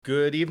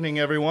Good evening,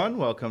 everyone.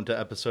 Welcome to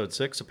episode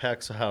 6 of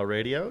Paxahau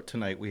Radio.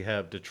 Tonight we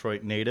have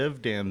Detroit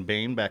native Dan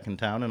Bain back in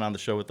town and on the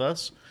show with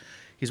us.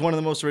 He's one of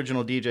the most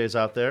original DJs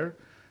out there.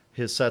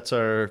 His sets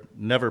are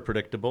never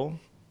predictable,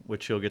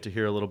 which you'll get to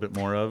hear a little bit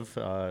more of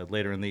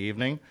later in the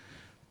evening.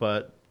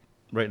 But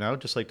right now,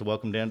 I'd just like to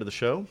welcome Dan to the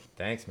show.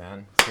 Thanks,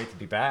 man. It's great to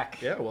be back.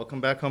 Yeah,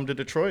 welcome back home to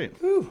Detroit.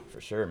 Whew,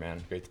 for sure,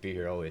 man. Great to be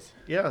here always.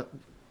 Yeah,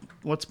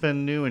 what's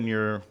been new in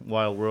your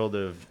wild world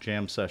of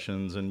jam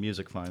sessions and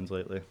music finds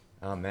lately?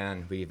 Oh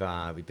man, we've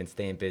been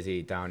staying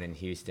busy down in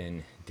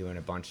Houston, doing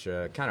a bunch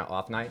of kind of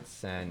off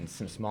nights and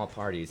some small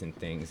parties and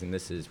things. And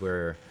this is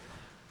where,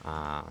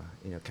 kind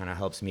of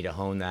helps me to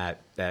hone that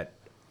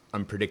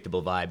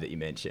unpredictable vibe that you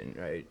mentioned,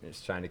 right?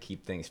 Just trying to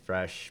keep things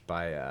fresh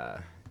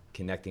by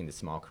connecting to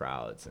small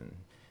crowds. And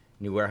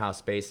new warehouse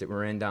space that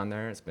we're in down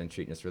there, it's been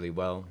treating us really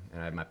well. And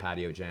I have my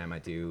patio jam I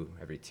do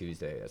every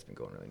Tuesday. That's been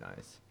going really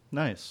nice.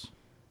 Nice.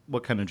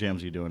 What kind of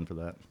jams are you doing for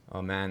that?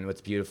 Oh man, what's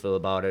beautiful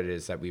about it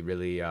is that we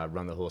really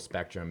run the whole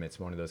spectrum. It's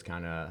one of those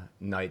kind of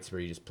nights where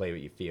you just play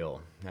what you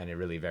feel, and it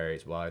really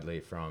varies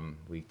widely from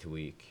week to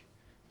week.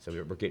 So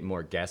we're getting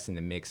more guests in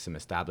the mix, some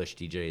established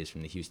DJs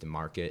from the Houston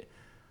market,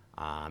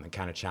 and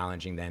kind of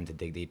challenging them to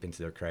dig deep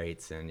into their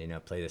crates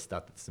and play the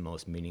stuff that's the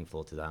most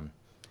meaningful to them.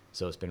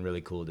 So it's been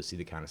really cool to see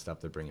the kind of stuff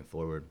they're bringing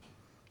forward.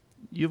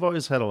 You've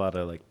always had a lot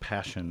of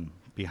passion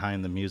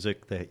behind the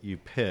music that you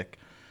pick.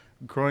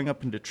 Growing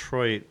up in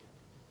Detroit,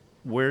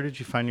 where did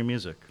you find your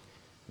music?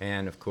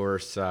 And of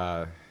course,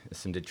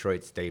 some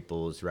Detroit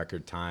staples,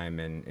 Record Time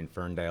and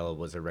Ferndale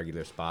was a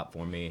regular spot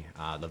for me.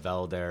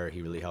 Lavelle there,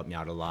 he really helped me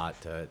out a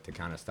lot to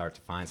kind of start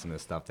to find some of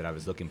the stuff that I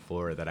was looking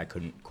for that I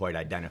couldn't quite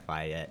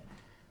identify yet.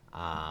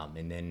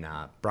 And then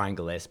Brian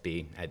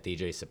Gillespie at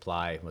DJ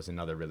Supply was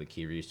another really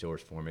key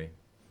resource for me.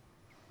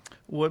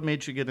 What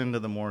made you get into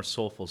the more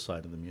soulful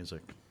side of the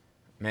music?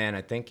 Man,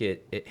 I think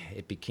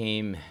it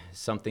became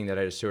something that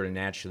I just sort of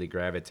naturally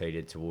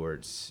gravitated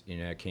towards.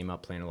 I came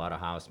up playing a lot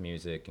of house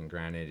music, and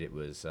granted, it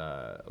was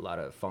a lot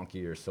of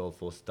funkier,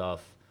 soulful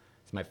stuff.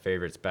 Some of my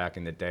favorites back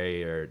in the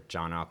day are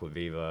John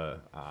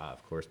Aquaviva,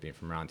 of course, being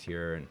from around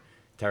here, and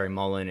Terry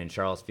Mullen and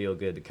Charles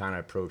Feelgood, the kind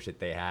of approach that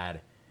they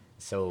had.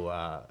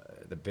 So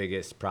the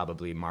biggest,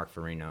 probably Mark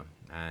Farina,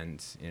 and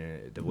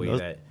the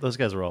way those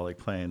guys were all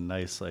playing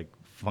nice,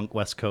 funk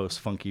West Coast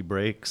funky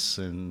breaks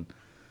and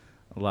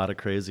a lot of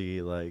crazy,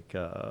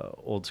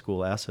 old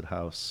school acid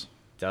house.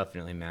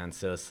 Definitely, man.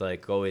 So it's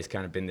always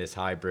kind of been this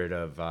hybrid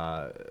of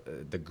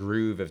the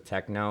groove of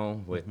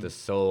techno with the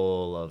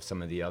soul of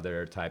some of the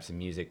other types of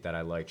music that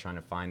I like. Trying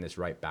to find this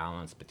right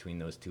balance between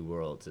those two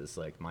worlds is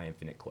my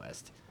infinite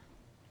quest.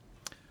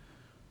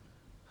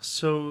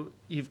 So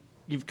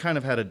you've kind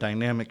of had a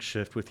dynamic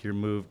shift with your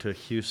move to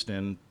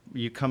Houston.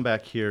 You come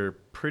back here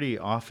pretty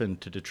often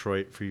to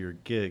Detroit for your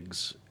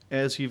gigs.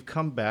 As you've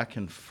come back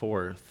and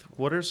forth,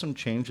 what are some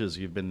changes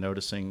you've been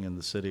noticing in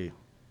the city?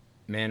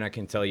 Man, I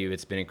can tell you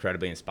it's been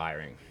incredibly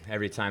inspiring.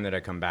 Every time that I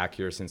come back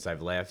here since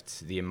I've left,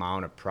 the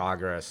amount of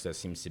progress that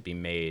seems to be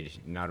made,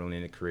 not only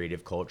in the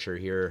creative culture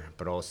here,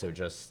 but also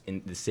just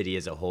in the city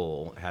as a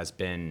whole, has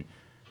been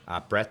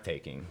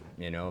breathtaking,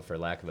 for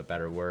lack of a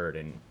better word.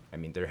 And I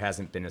mean, there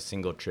hasn't been a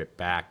single trip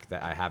back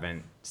that I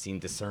haven't seen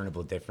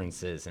discernible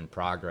differences and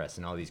progress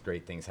and all these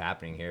great things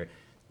happening here.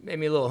 Made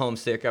me a little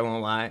homesick, I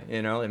won't lie,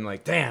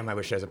 and damn, I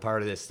wish I was a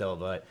part of this still,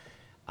 but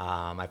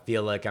I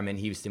feel like I'm in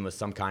Houston with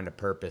some kind of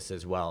purpose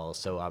as well,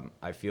 so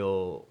I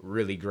feel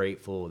really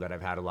grateful that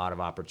I've had a lot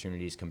of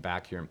opportunities come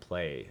back here and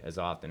play as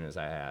often as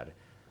I had,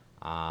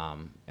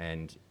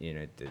 and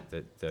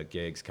the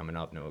gigs coming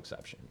up, no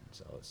exception,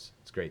 so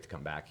it's great to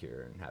come back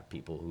here and have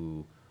people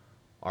who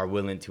are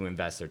willing to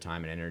invest their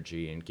time and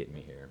energy in getting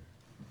me here.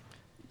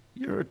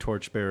 You're a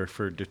torchbearer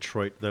for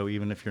Detroit, though,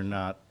 even if you're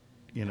not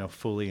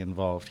fully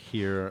involved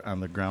here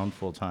on the ground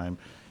full time.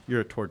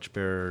 You're a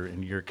torchbearer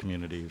in your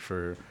community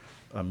for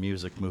a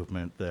music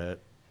movement that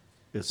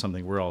is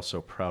something we're all so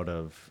proud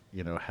of,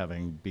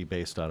 having be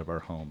based out of our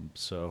home.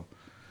 So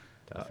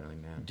definitely,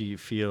 man. Do you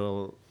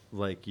feel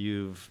like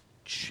you've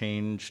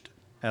changed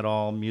at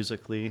all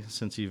musically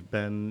since you've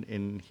been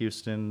in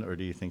Houston, or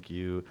do you think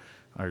you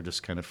are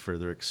just kind of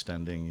further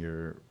extending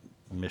your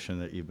mission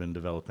that you've been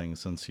developing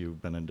since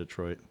you've been in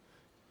Detroit?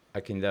 I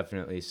can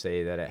definitely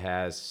say that it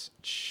has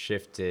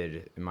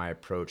shifted my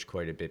approach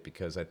quite a bit,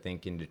 because I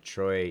think in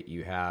Detroit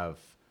you have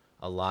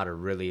a lot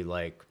of really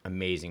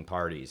amazing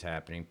parties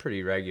happening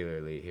pretty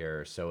regularly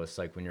here. So it's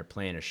when you're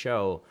playing a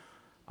show,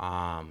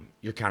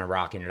 you're kind of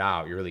rocking it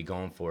out. You're really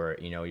going for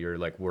it.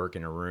 You're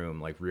working a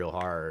room real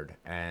hard.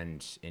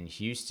 And in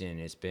Houston,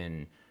 it's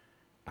been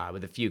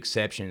with a few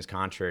exceptions,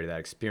 contrary to that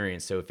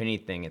experience. So if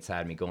anything, it's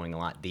had me going a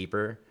lot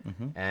deeper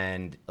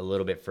and a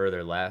little bit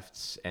further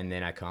left. And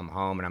then I come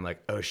home and I'm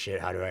like, oh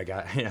shit, how do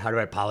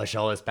I polish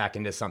all this back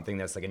into something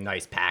that's a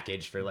nice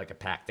package for a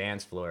packed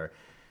dance floor?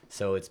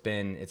 So it's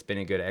been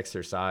a good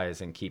exercise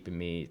in keeping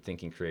me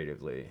thinking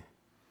creatively.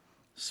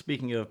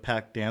 Speaking of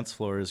packed dance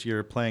floors,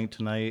 you're playing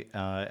tonight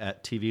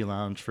at TV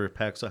Lounge for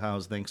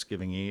Paxahau's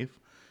Thanksgiving Eve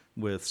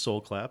with Soul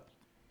Clap.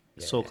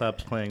 Soul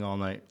Clap's playing all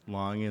night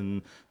long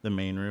in the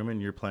main room,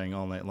 and you're playing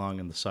all night long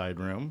in the side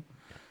room.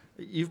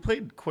 You've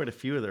played quite a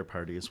few of their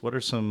parties. What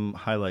are some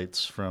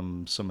highlights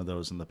from some of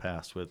those in the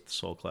past with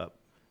Soul Clap?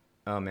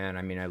 Oh man,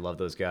 I mean, I love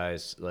those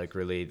guys. Like,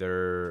 really,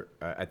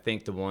 I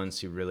think the ones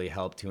who really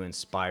helped to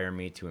inspire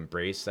me to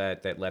embrace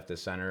that left to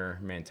center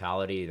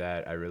mentality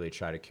that I really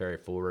try to carry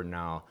forward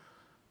now.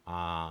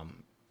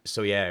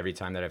 So yeah, every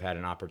time that I've had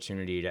an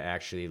opportunity to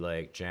actually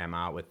like jam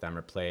out with them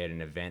or play at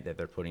an event that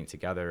they're putting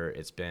together,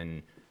 it's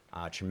been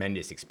a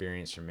tremendous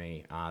experience for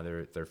me.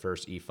 Their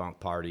first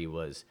E-Funk party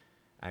was,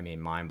 I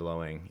mean,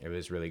 mind-blowing. It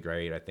was really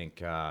great. I think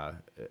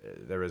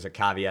there was a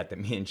caveat that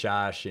me and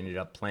Josh ended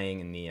up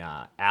playing in the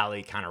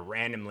alley kind of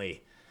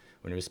randomly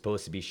when it was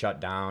supposed to be shut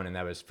down, and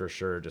that was for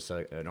sure just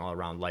an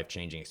all-around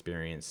life-changing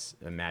experience.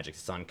 A Magic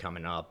Sun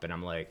coming up, and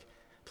I'm like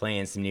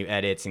playing some new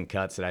edits and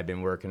cuts that I've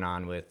been working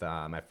on with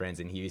my friends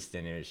in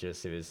Houston. It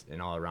was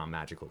an all-around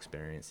magical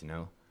experience, you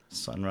know?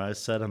 Sunrise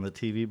set on the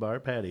TV bar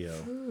patio.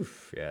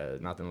 Oof, yeah,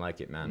 nothing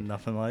like it, man.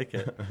 Nothing like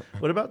it.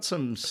 What about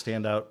some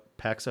standout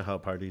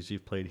Paxahau parties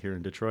you've played here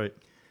in Detroit?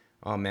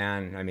 Oh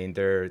man, I mean,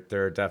 there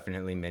are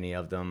definitely many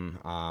of them.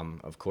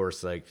 Of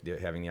course, like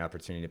having the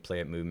opportunity to play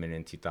at Movement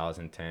in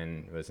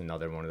 2010 was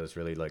another one of those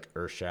really like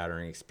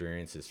earth-shattering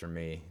experiences for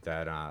me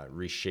that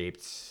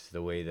reshaped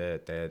the way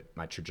that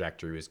my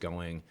trajectory was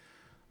going.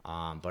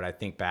 But I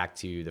think back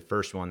to the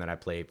first one that I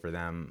played for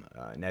them,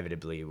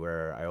 inevitably,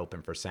 where I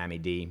opened for Sammy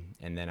D,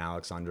 and then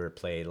Alex Under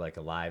played like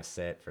a live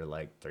set for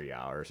like 3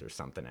 hours or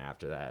something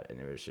after that, and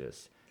it was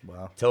just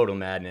total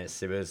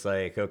madness. It was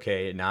like,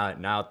 okay,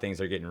 now things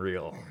are getting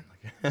real.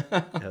 Yeah,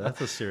 that's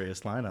a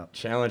serious lineup.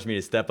 Challenged me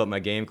to step up my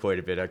game quite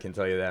a bit, I can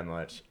tell you that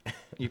much.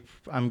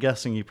 I'm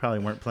guessing you probably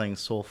weren't playing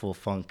soulful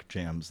funk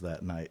jams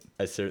that night.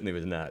 I certainly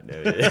was not.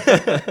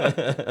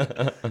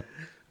 No.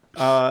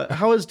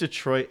 How has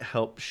Detroit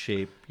helped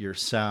shape your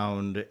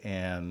sound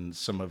and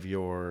some of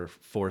your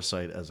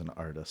foresight as an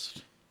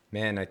artist?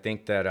 Man, I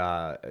think that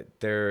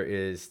there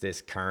is this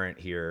current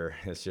here.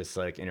 It's just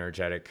like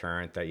energetic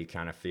current that you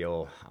kind of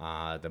feel,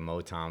 the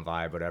Motown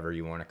vibe, whatever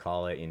you want to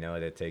call it, you know,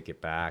 to take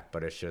it back.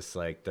 But it's just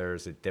like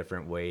there's a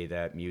different way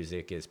that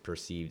music is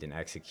perceived and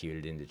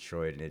executed in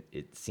Detroit. And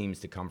it seems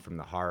to come from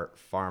the heart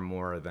far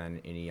more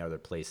than any other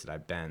place that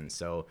I've been.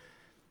 So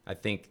I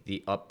think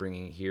the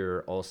upbringing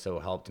here also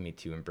helped me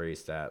to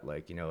embrace that.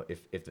 Like, you know,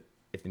 if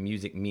the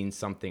music means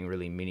something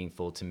really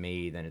meaningful to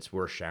me, then it's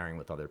worth sharing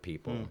with other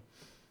people.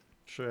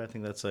 Sure, I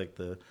think that's like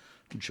the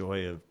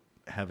joy of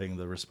having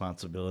the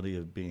responsibility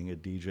of being a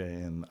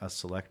DJ and a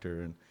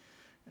selector and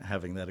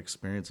having that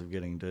experience of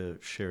getting to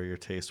share your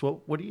taste.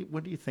 What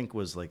do you think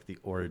was like the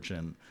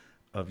origin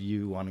of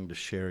you wanting to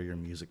share your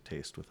music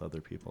taste with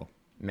other people?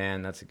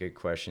 Man, that's a good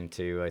question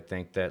too. I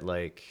think that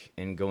like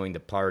in going to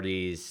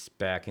parties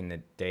back in the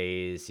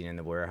days, you know, in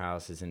the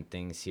warehouses and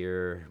things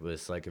here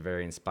was like a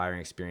very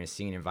inspiring experience,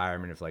 seeing an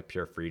environment of like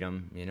pure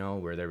freedom, you know,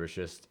 where there was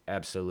just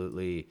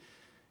absolutely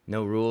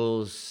no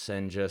rules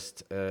and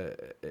just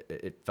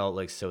it felt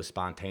like so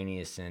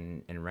spontaneous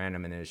and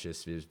random, and it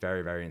was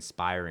very, very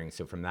inspiring.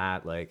 So from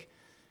that, like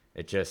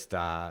it just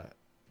I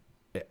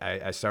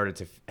started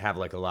to have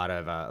like a lot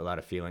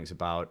of feelings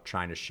about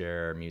trying to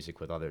share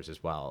music with others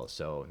as well.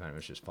 So then it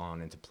was just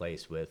falling into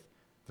place with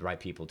the right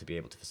people to be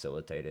able to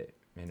facilitate it,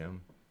 you know.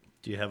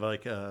 Do you have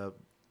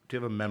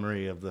a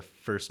memory of the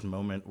first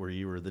moment where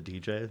you were the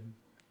DJ?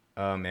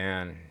 Oh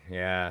man,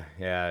 yeah,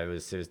 it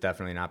was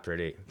definitely not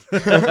pretty.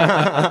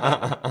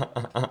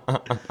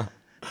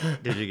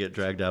 Did you get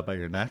dragged out by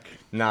your neck?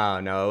 No,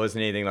 it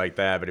wasn't anything like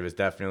that, but it was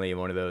definitely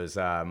one of those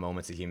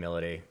moments of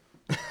humility.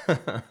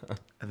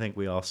 I think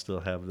we all still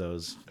have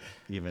those,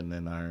 even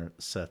in our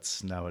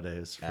sets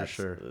nowadays, for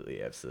sure.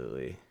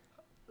 Absolutely.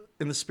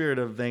 In the spirit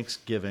of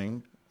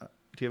Thanksgiving, do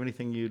you have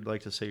anything you'd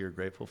like to say you're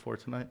grateful for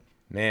tonight?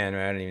 Man,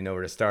 I don't even know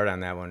where to start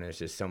on that one. There's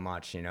just so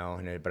much, you know.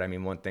 But I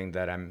mean, one thing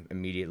that I'm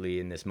immediately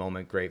in this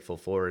moment grateful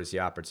for is the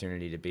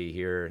opportunity to be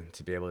here,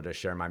 to be able to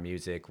share my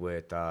music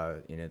with,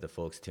 you know, the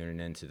folks tuning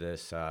into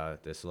this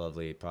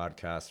lovely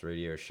podcast,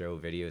 radio show,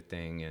 video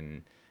thing,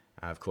 and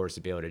of course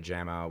to be able to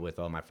jam out with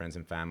all my friends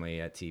and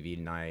family at TV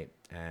tonight,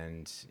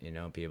 and you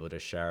know, be able to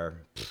share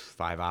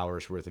 5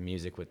 hours worth of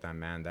music with them.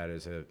 Man, that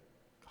is a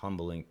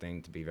humbling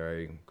thing to be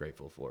very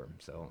grateful for.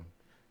 So.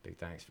 Big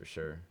thanks for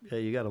sure. Yeah,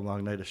 you got a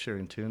long night of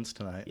sharing tunes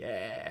tonight.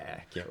 Yeah,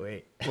 can't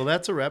wait. Well,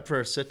 that's a wrap for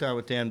our sit down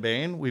with Dan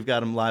Bain. We've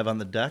got him live on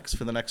the decks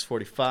for the next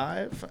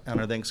 45 on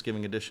our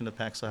Thanksgiving edition of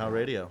Paxahau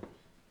Radio.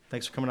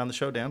 Thanks for coming on the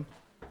show, Dan.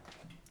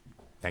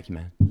 Thank you,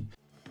 man.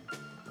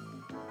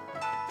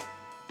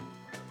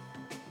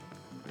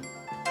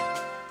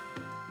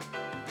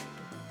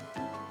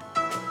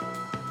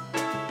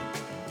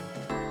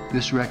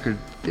 This record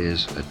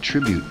is a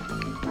tribute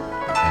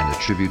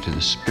to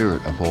the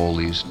spirit of all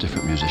these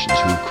different musicians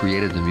who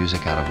created the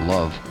music out of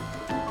love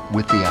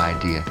with the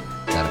idea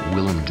that it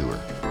will endure.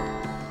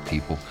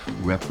 People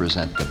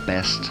represent the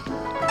best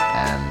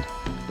and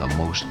the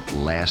most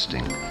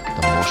lasting,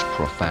 the most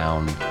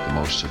profound, the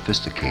most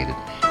sophisticated,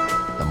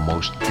 the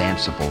most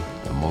danceable,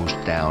 the most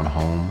down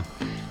home,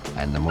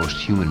 and the most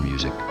human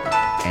music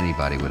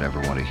anybody would ever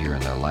want to hear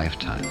in their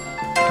lifetime.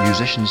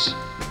 Musicians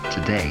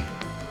today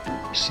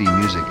see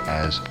music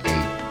as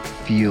a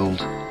field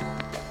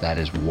that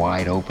is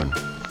wide open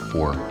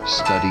for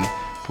study,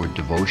 for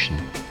devotion,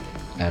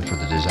 and for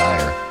the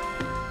desire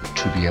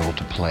to be able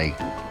to play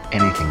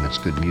anything that's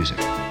good music.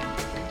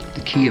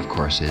 The key, of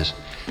course, is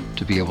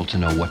to be able to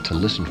know what to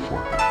listen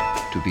for,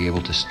 to be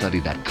able to study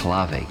that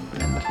clave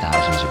and the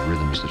thousands of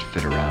rhythms that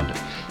fit around it,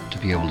 to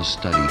be able to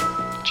study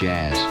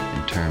jazz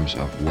in terms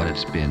of what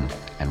it's been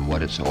and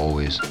what it's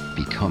always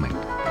becoming.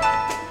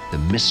 The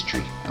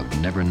mystery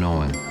of never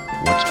knowing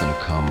what's going to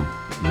come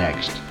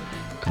next,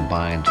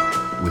 combined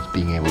with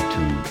being able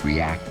to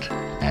react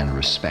and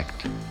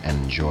respect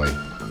and enjoy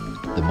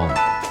the moment.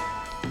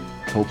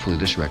 Hopefully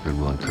this record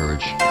will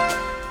encourage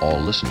all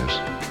listeners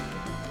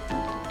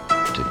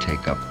to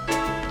take up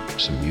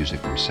some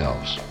music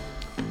themselves,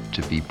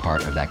 to be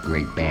part of that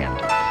great band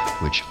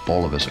which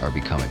all of us are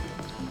becoming.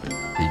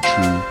 The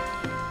true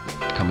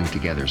coming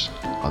togethers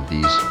of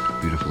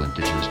these beautiful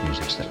indigenous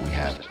musics that we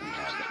have.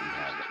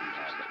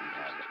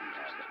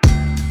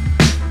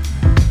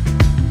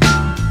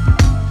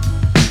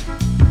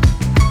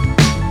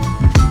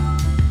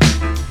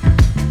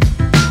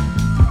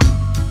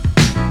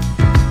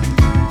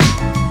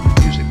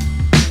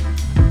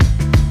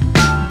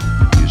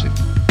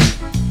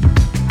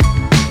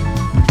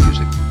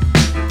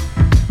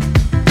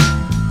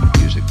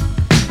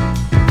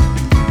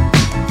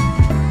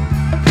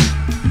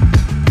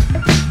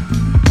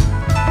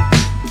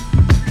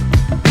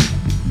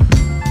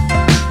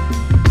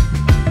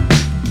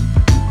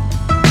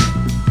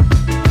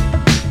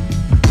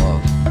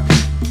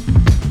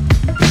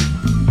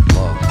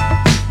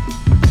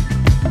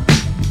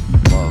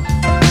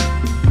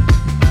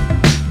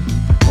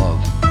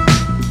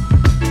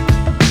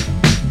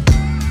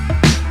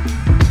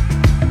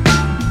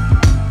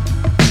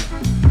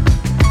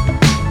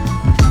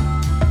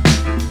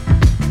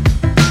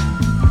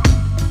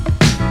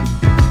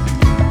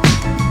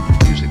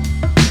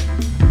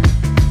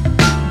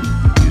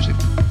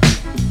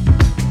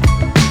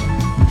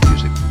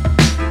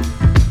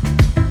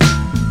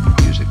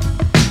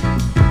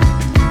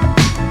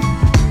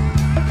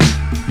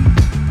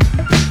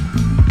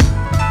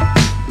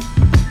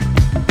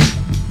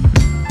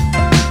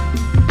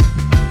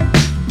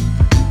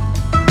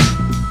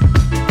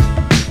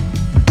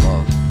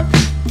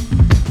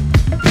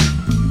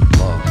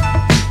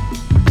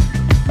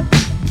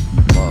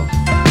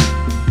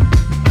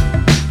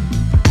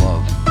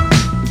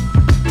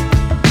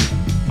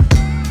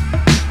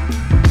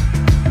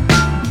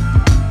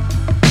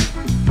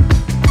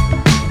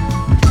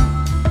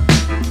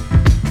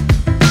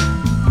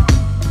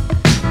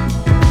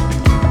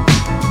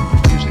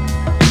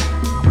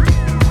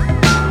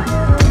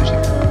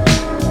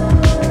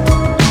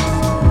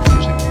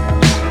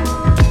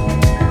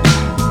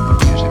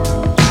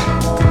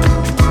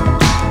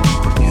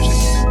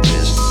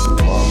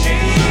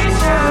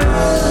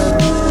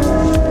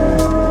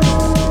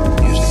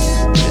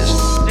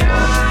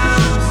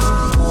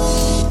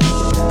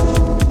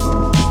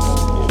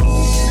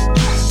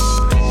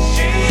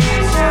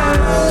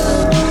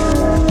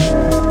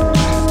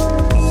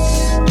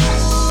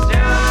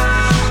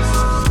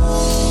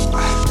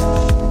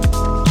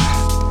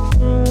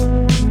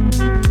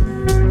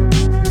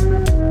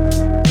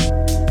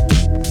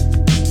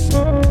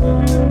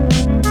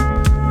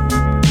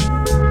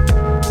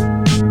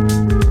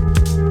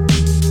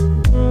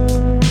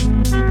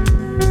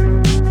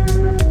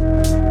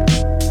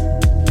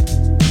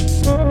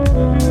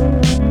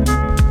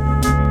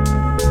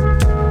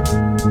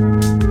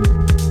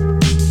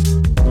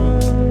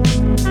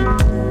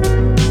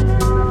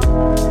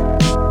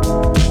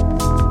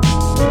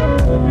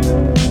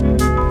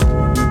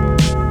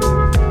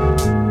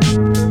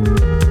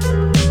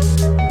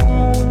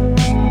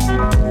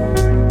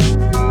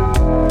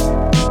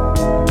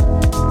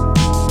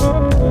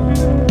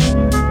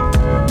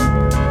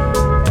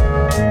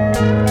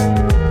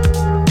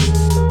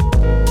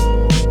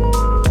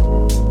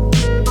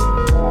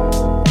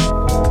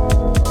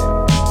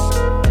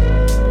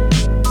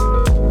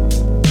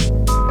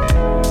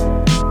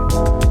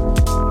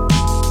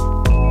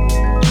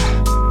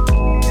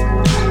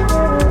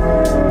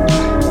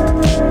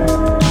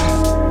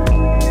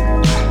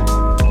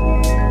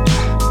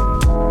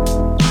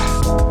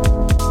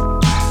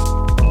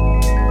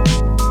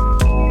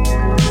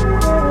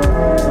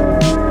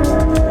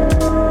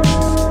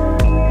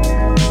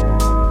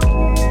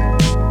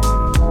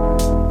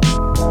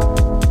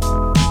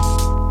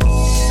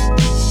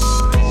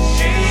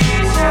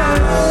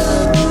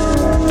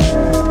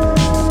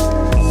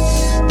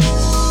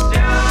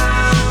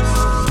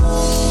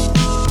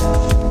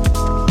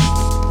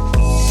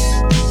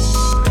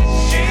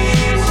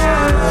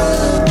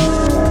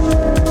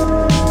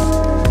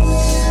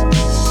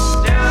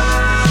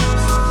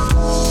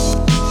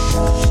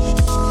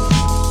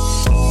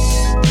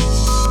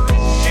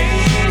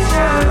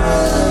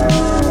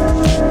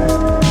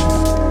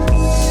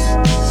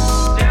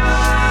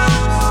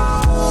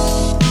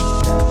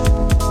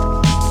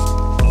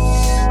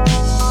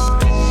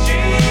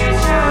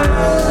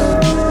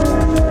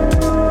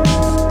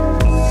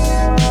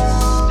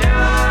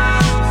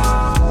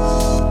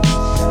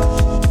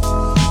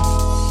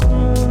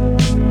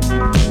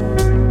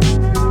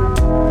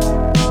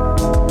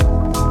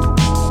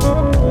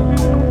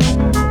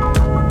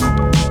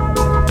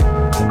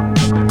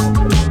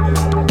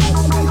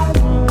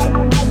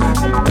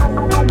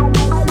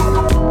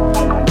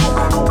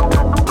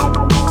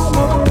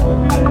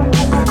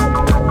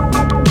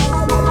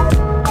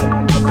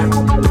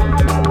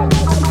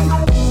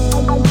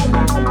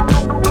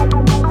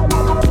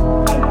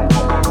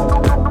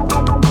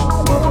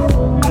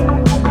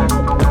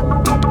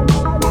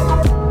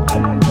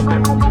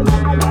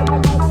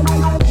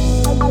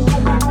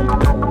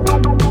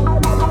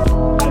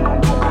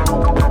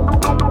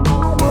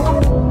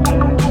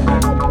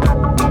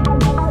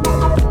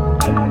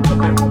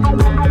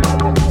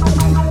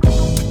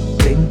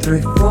 dentro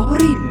e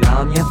fuori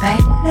la mia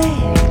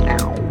pelle,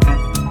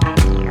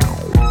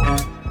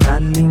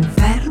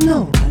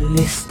 dall'inferno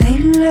alle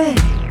stelle,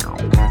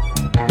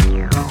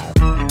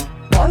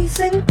 puoi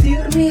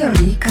sentirmi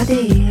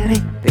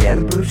ricadere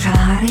per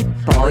bruciare e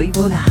poi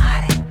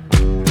volare.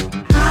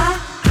 Ah,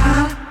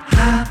 ah,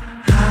 ah,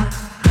 ah,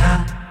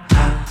 ah,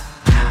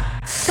 ah.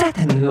 Set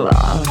in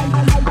love.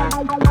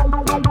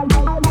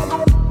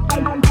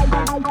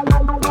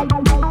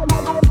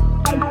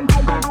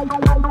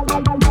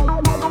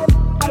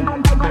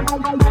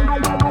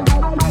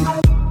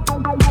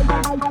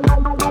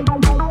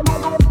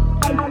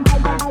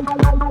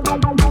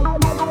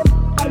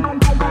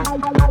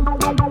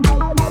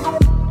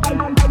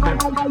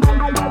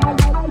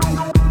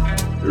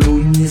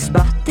 Lui mi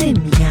sbatte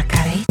mia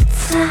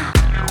carezza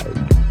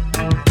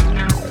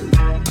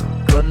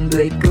con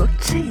 2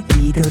 gocce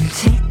di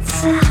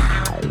dolcezza,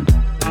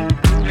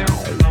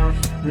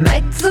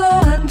 mezzo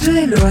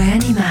angelo e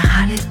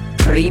animale,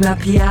 prima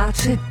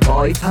piace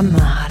poi fa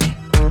male.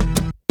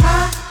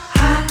 Ah,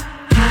 ah,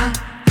 ah,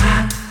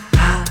 ah,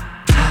 ah,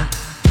 ah,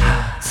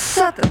 ah.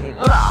 Satan in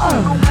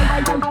love.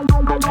 Satan in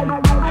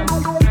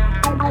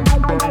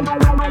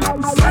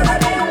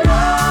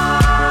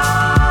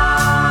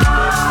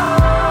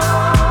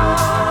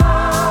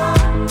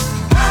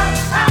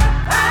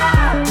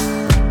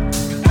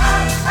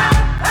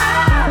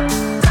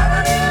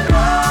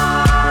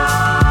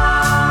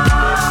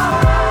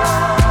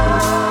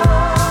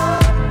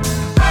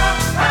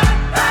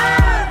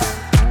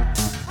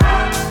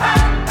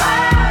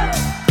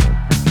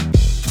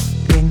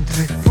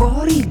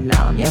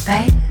la mia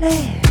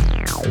pelle,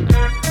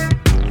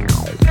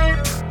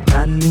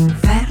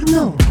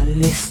 dall'inferno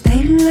alle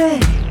stelle,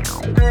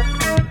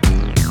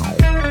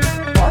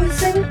 puoi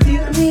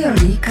sentirmi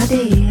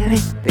ricadere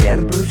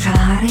per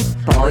bruciare e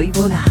poi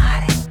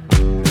volare.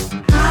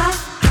 Ah,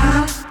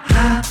 ah,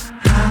 ah,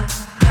 ah,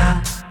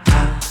 ah,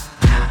 ah,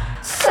 ah.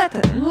 Set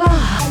in love.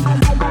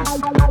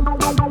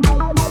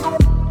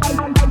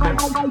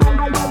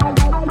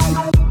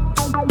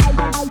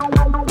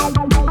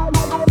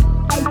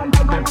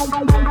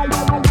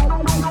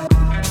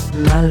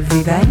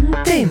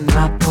 Malvivente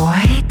ma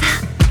poeta,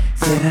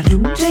 se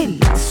raggiunge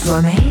la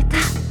sua meta,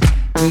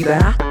 mi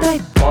gratta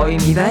e poi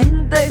mi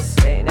vende,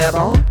 se ne ha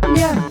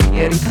voglia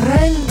mi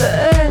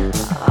riprende.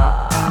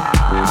 Ah.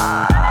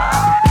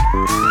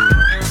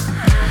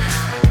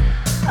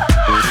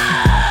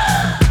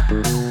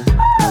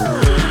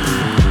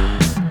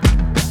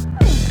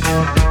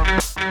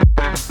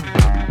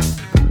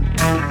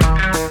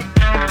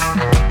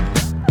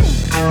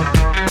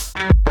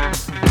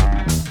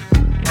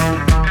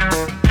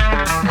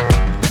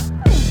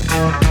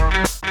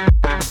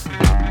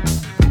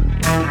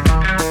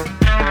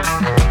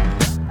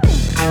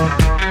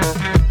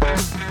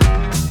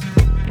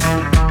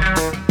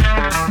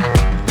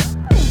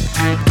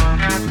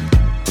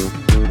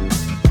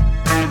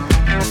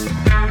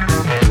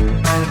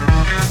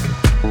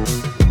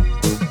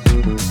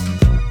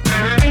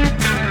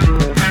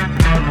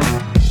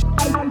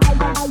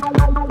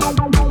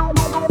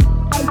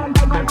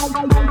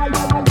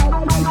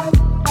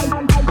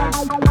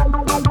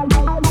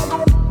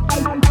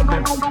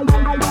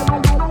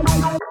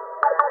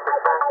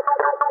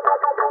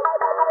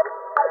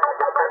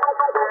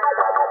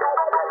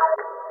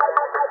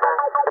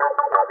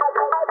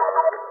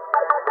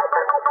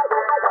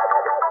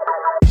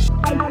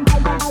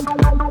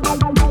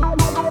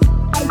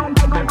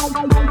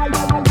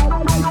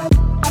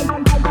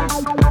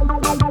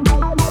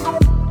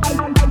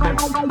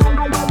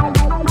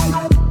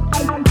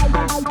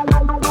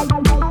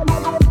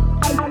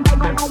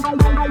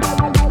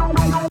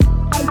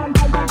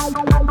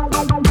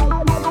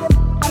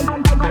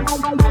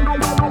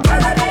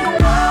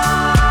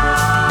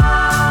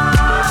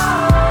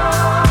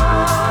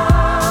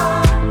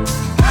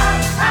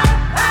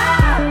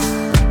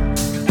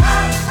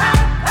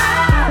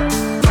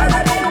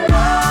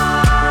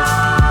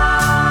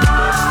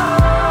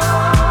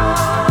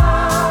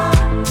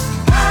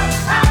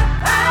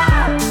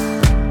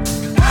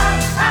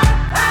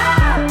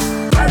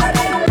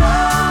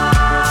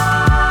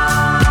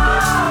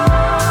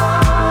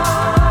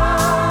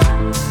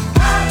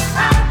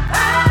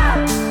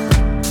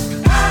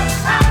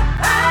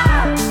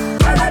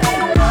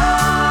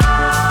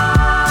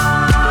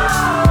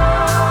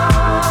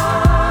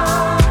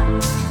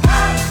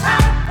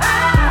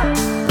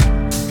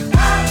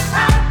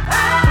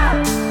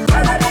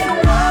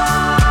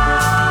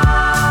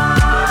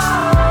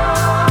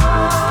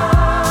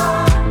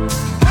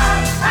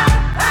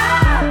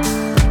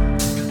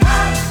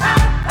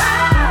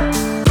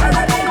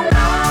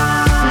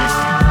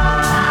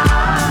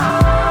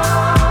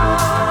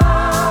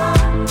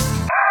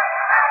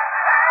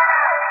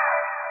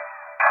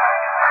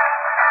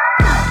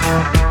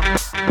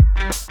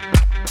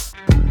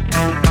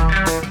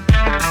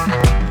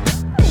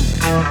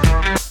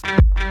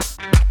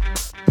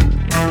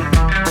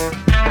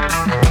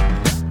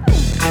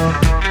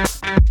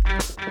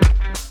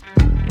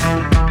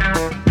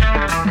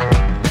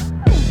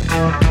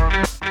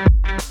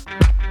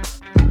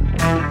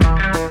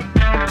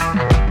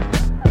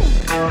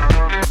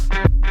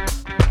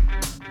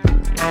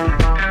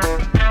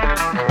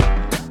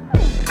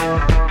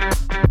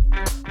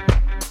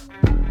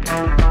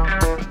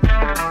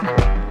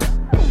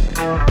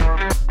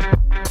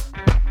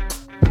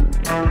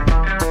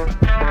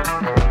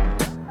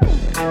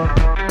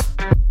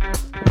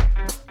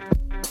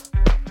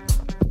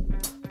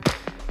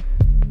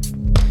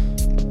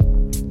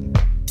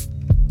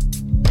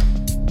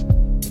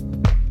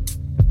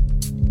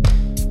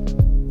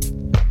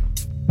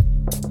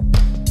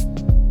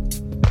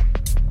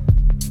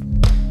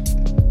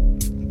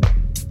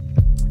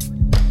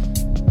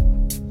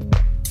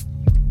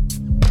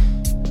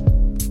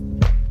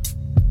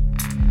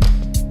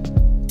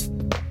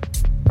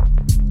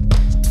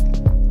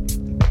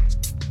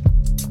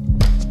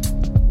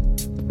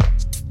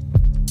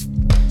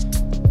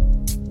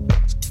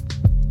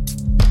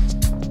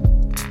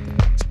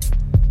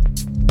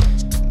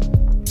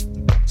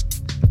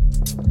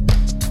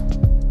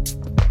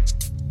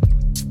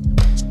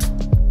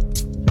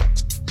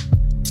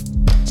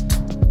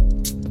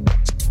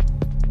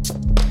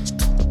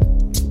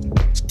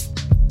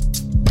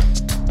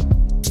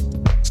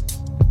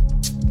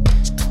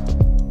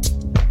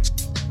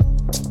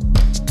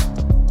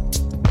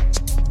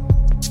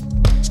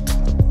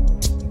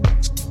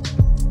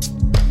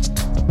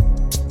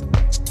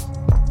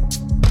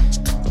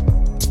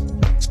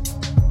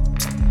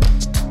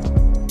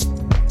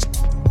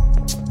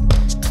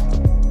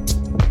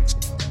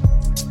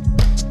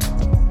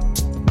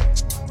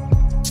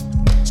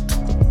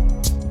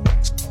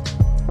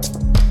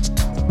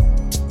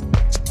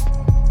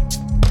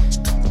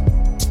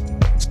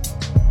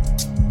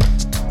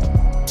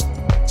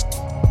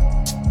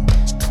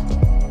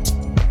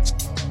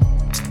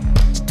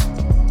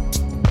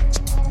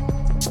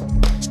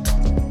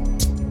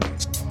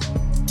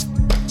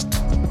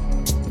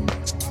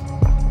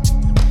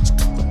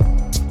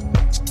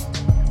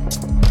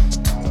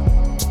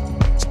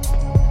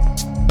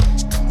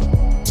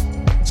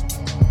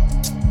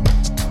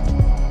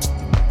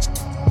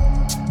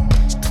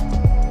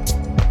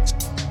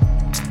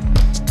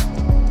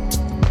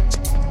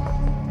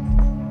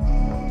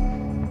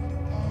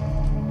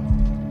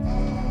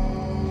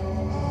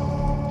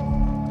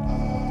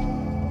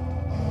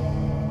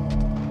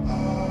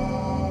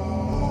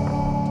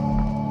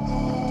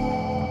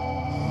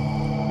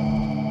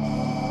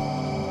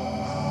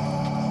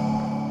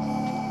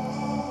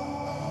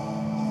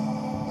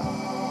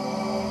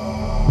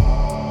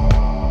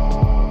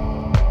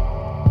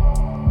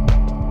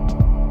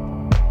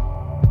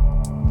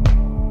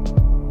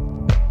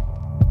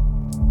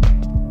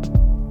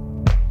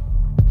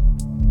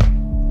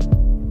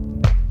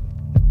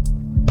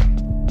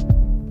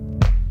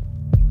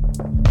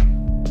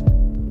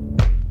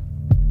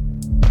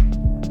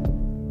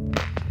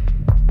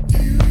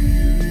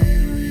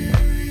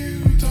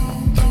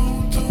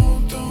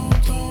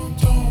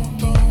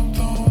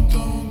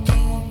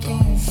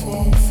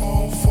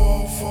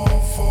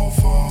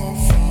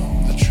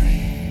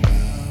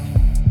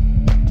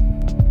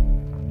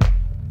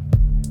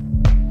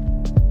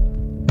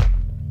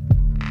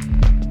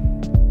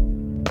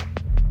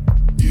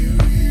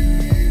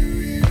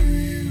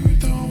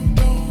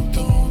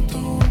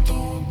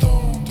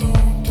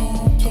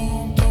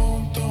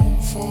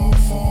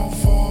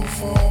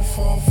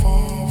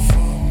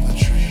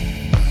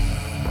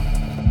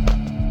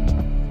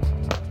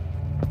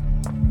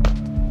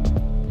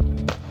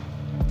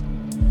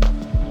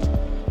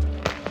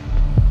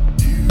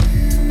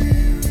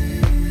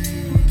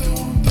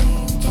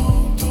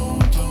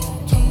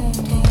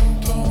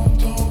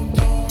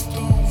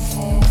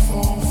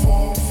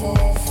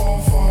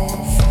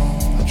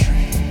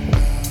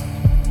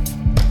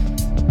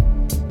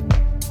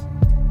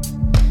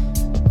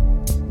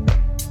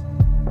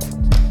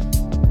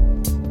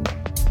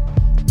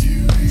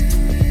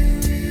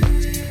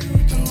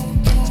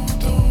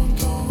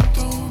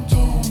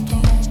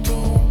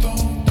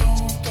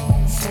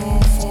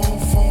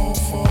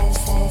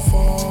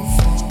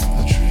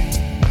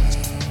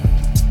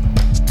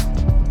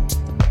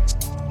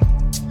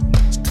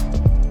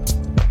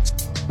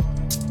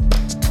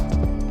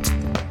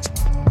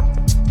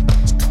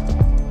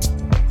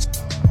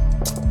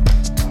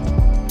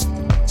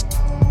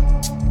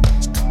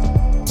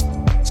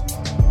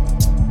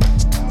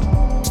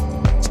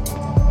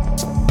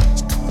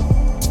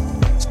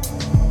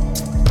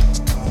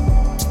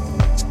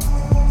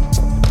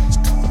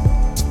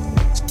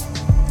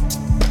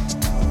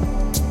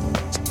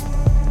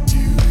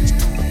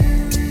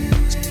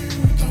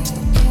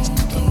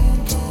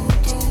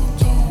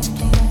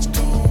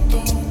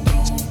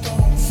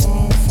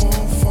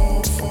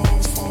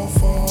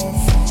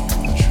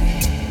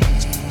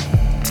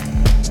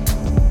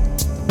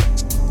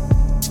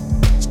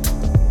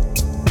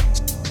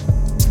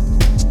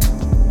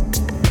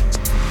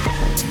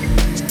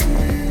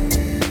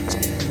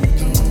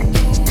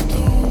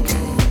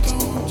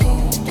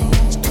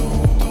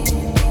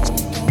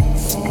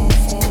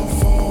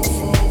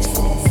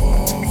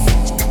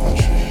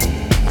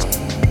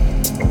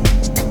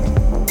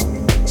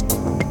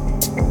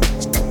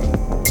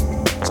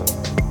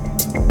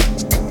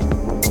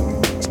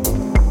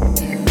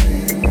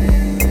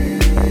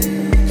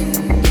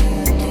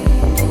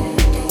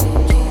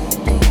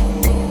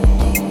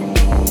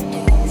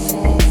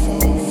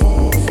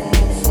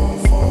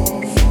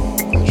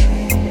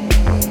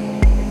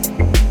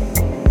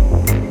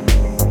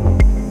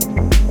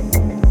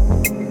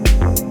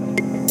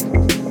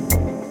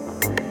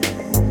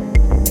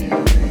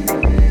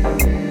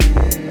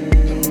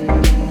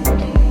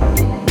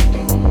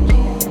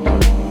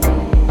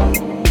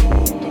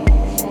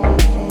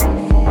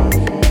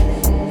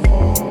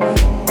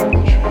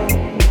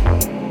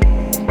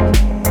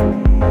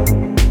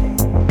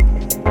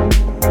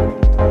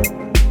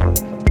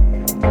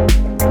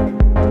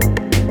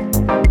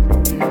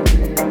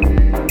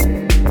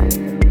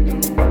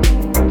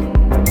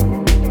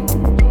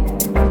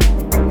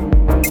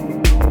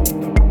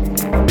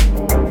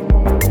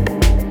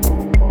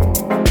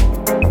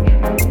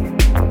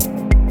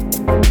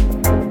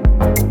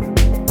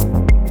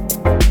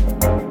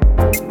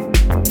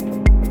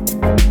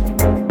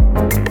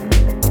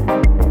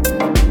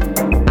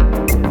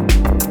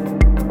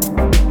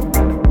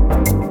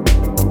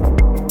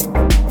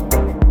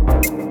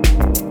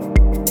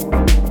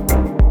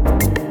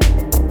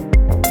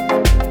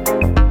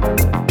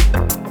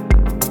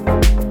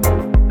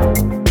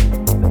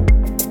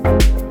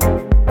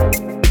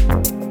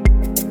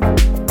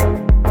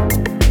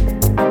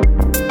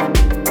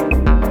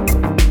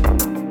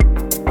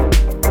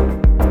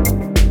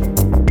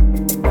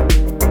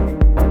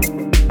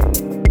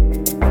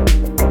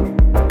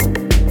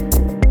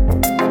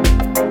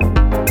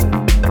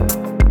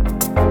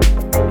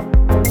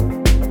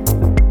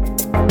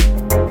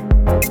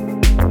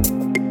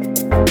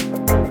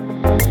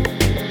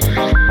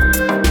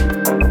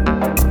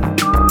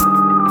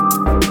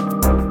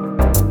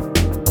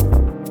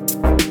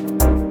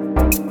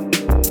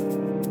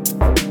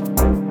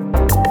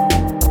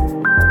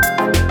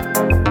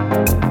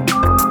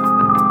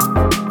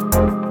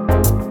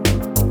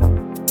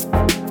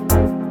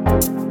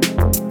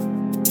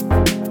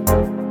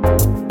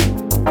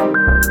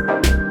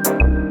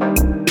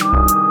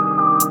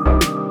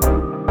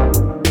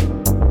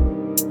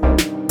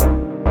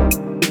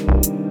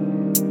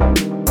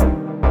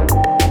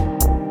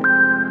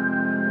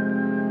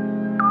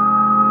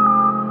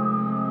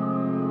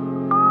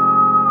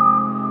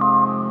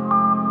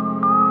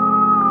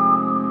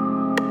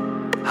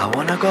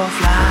 go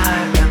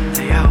fly in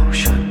the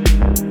ocean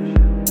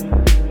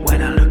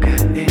when I look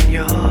in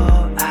your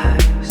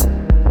eyes.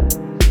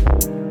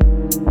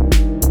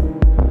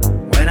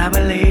 When I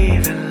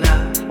believe in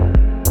love,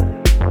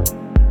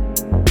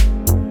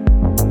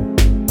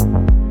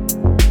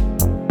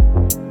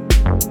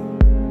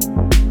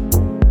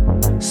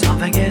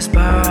 something is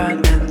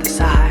burned in the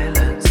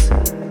silence.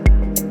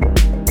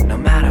 No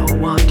matter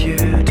what you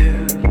do,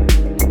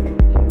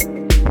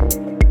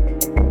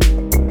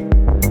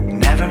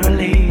 never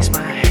release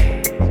my hand.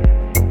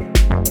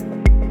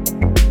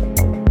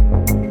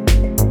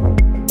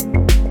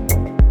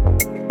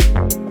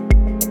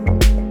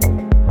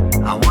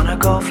 I wanna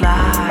go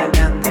fly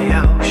in the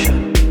ocean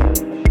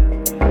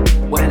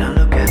when I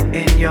look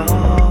in your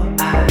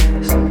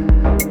eyes.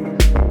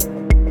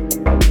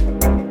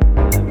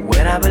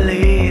 When I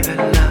believe in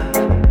love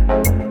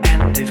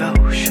and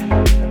devotion,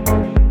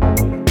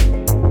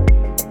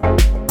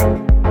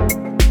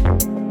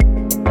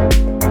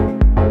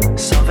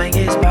 something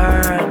is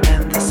burned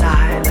in the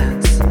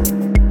silence.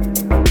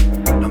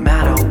 No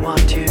matter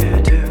what you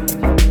do,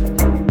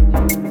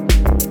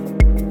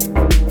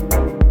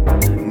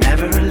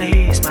 never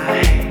release my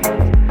hand.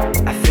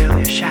 I feel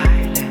your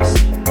shyness,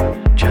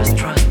 just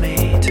trust me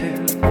too.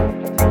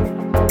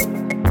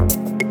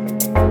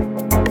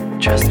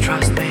 Just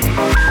trust me.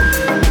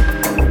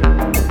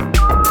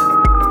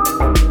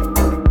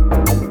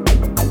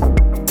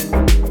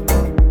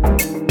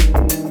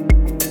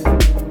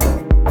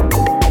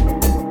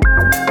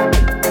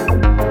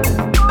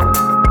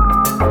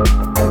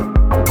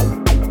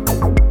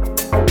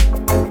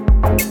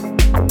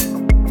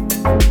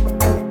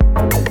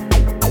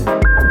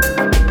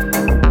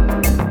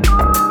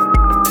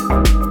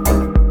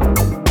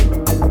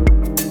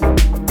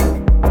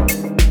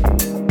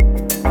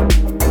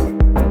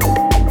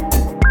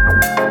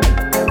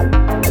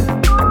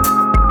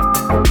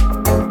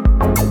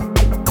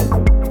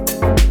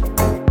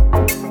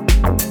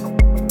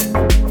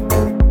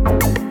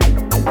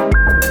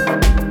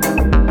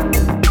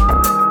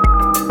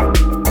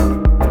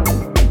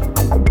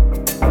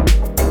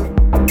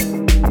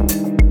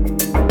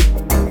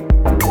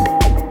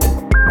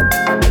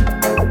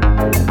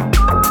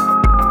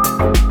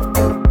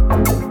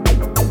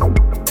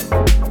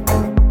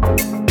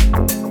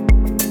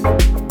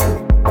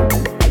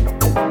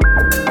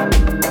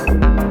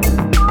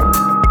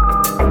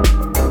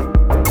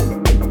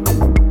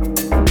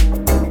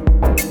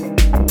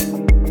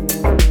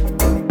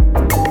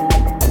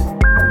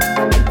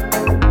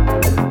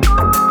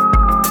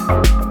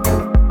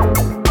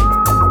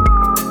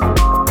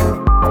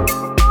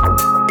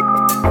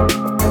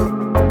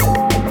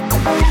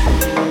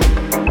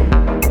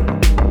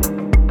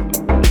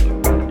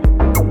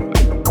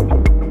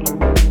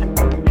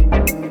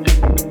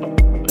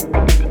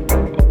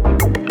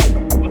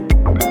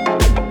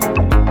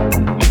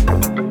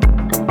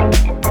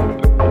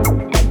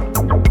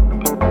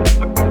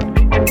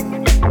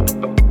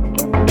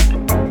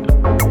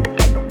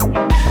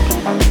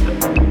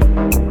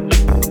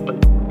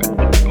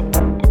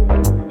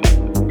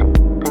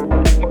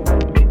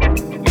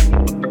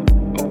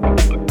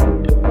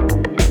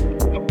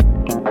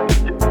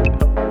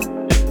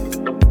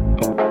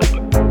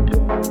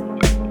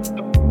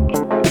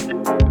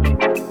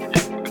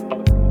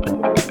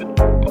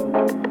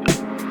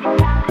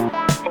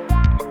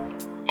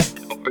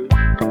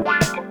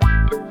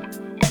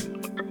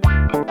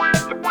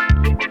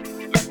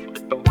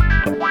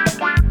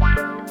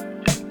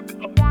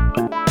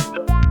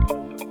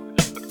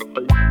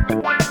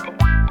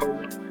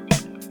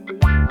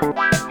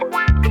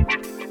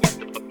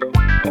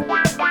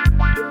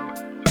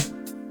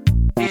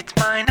 It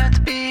might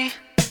not be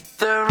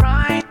the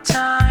right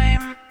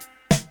time,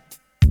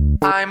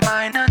 I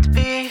might not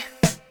be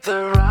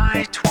the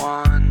right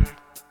one,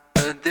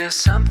 but there's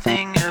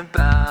something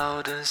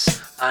about us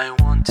I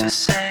want to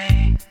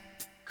say,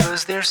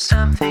 'cause there's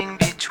something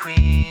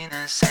between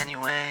us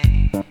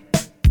anyway.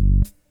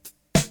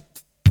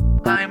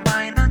 I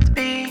might not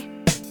be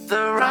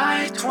the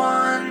right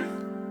one,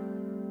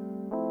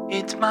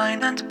 it might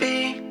not be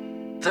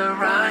the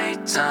right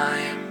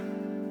time,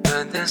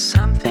 but there's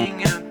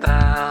something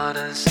about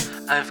us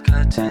I've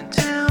got to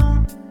do.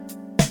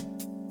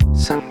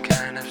 Some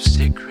kind of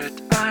secret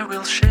I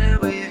will share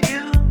with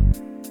you.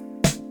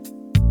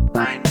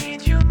 I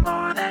need you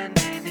more than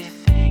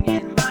anything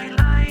in my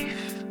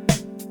life.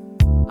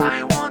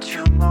 I want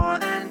you more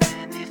than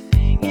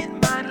anything in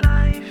my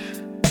life.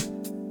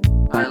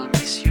 I'll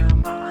miss you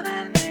more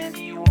than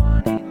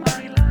anyone in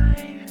my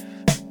life.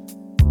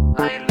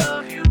 I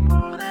love you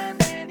more than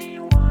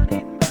anyone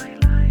in my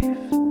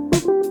life.